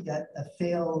largely yet a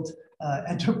failed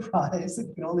enterprise.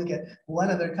 You can only get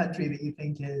one other country that you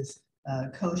think is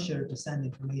kosher to send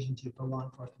information to for law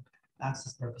enforcement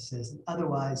access purposes, and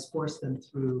otherwise force them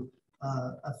through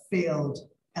a failed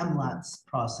MLATS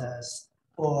process,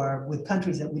 or with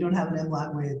countries that we don't have an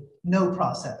MLAT with, no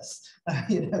process,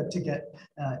 you know, to get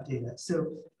data. So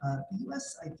the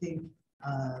US, I think,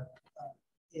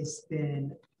 has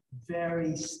been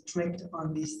very strict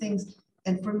on these things.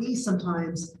 And for me,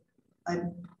 sometimes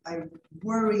I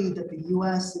worry that the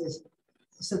US is,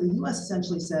 so the US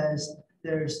essentially says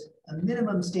there's a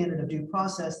minimum standard of due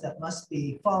process that must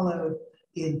be followed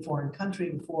in foreign country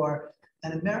before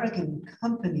an American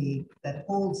company that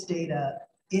holds data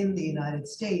in the United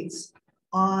States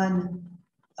on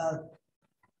a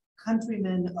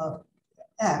countryman of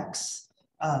X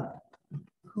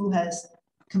who has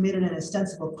committed an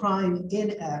ostensible crime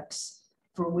in X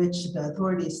for which the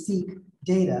authorities seek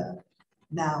data.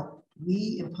 Now,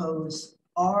 we impose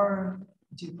our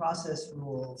due process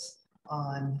rules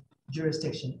on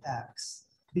jurisdiction X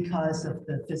because of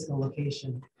the physical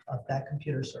location of that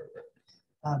computer server.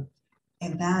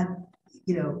 And that,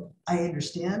 you know, I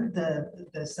understand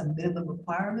the some minimum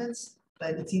requirements,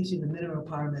 but it seems to me the minimum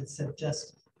requirements have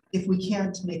just, if we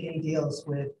can't make any deals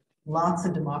with lots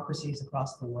of democracies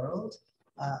across the world,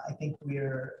 I think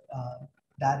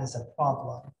that is a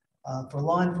problem for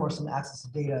law enforcement access to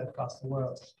data across the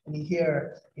world. And you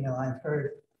hear, you know, I've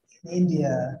heard in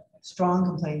India, strong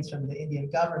complaints from the Indian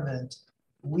government,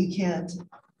 we can't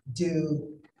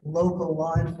do local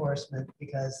law enforcement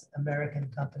because American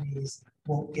companies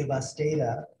won't give us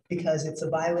data, because it's a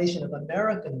violation of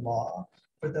American law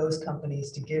for those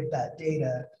companies to give that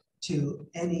data to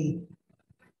any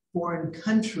foreign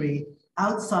country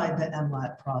outside the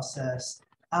MLAT process,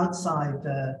 outside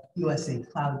the USA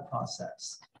Cloud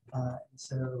process.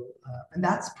 And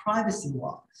that's privacy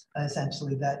law,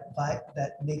 essentially,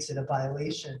 that makes it a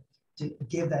violation to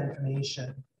give that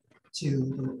information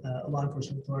to a law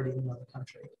enforcement authority in another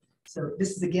country. So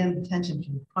this is, again, the tension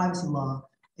between privacy law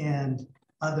and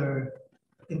other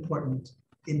important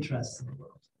interests in the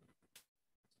world.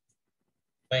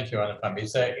 Thank you, Anupam.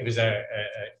 It was a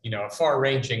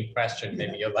far-ranging question.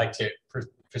 Maybe you'd like to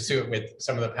pursue it with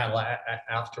some of the panel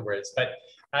afterwards. But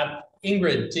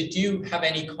Ingrid, did you have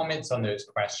any comments on those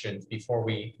questions before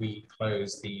we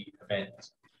close the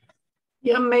event?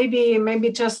 Yeah,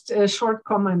 maybe just a short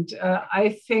comment.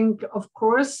 I think, of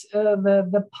course,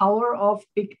 the power of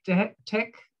big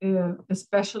tech,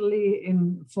 especially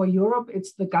for Europe,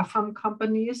 it's the GAFAM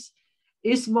companies,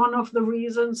 is one of the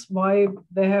reasons why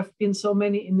there have been so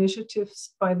many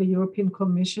initiatives by the European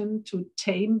Commission to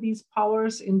tame these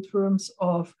powers in terms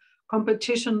of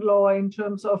competition law, in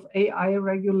terms of AI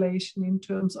regulation, in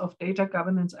terms of Data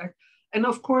Governance Act. And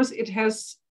of course, it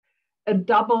has a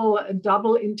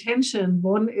double intention.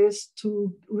 One is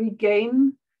to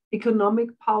regain economic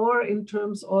power in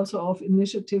terms also of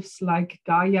initiatives like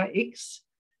Gaia X,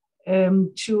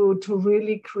 to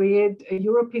really create a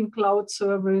European cloud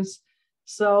service.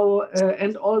 So,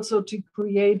 and also to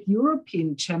create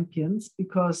European champions,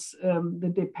 because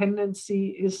the dependency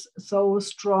is so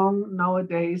strong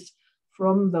nowadays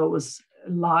from those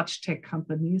large tech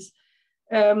companies.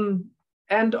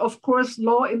 And of course,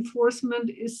 law enforcement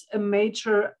is a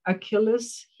major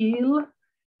Achilles heel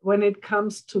when it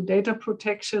comes to data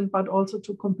protection, but also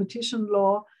to competition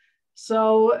law.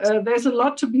 So there's a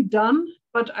lot to be done,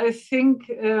 but I think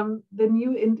the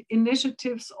new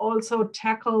initiatives also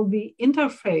tackle the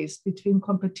interface between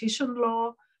competition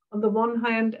law on the one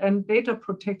hand and data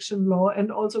protection law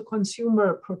and also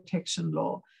consumer protection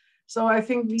law. So I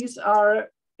think these are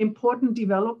important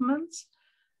developments.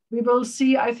 We will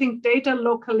see, I think data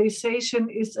localization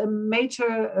is a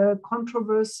major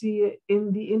controversy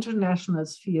in the international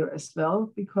sphere as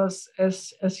well, because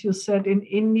as you said, in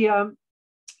India,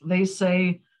 they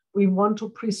say we want to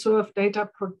preserve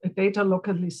data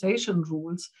localization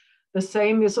rules. The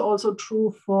same is also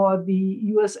true for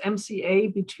the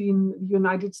USMCA between the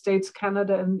United States,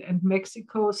 Canada, and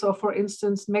Mexico. So for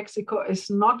instance, Mexico is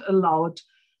not allowed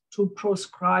to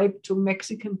prescribe to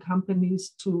Mexican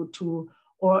companies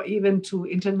or even to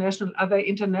other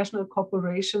international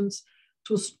corporations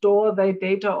to store their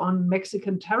data on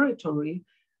Mexican territory.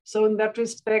 So in that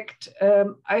respect,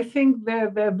 I think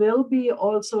there will be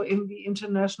also in the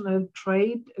international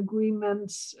trade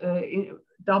agreements, in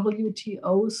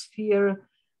WTO sphere,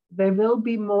 there will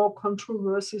be more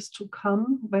controversies to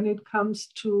come when it comes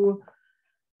to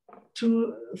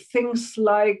things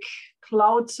like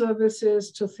cloud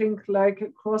services, to think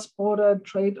like cross-border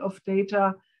trade of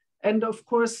data. And of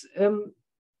course,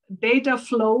 data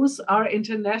flows are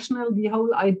international. The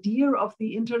whole idea of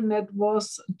the internet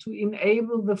was to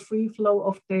enable the free flow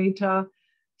of data.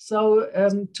 So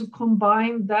to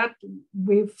combine that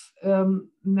with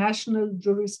national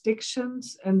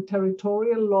jurisdictions and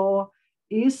territorial law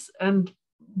is and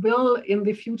will in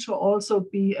the future also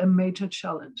be a major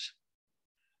challenge.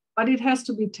 But it has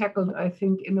to be tackled, I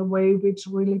think, in a way which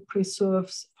really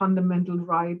preserves fundamental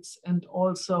rights and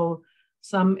also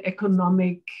some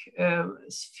economic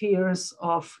spheres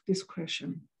of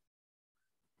discretion.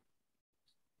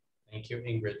 Thank you,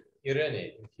 Ingrid.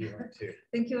 Irene, if you want to.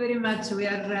 Thank you very much. We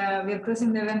are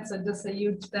closing the event, so just a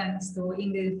huge thanks to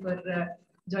Ingrid for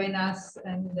joining us,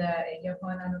 and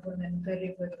Jacona and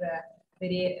Perry for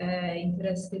very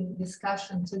interesting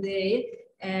discussion today.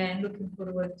 And looking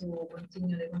forward to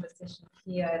continue the conversation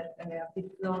here a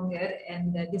bit longer.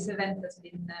 And this event has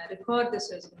been recorded,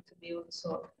 so it's going to be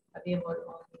also available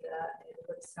on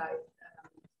the website,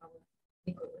 our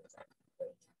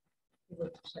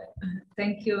website.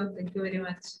 Thank you very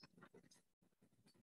much.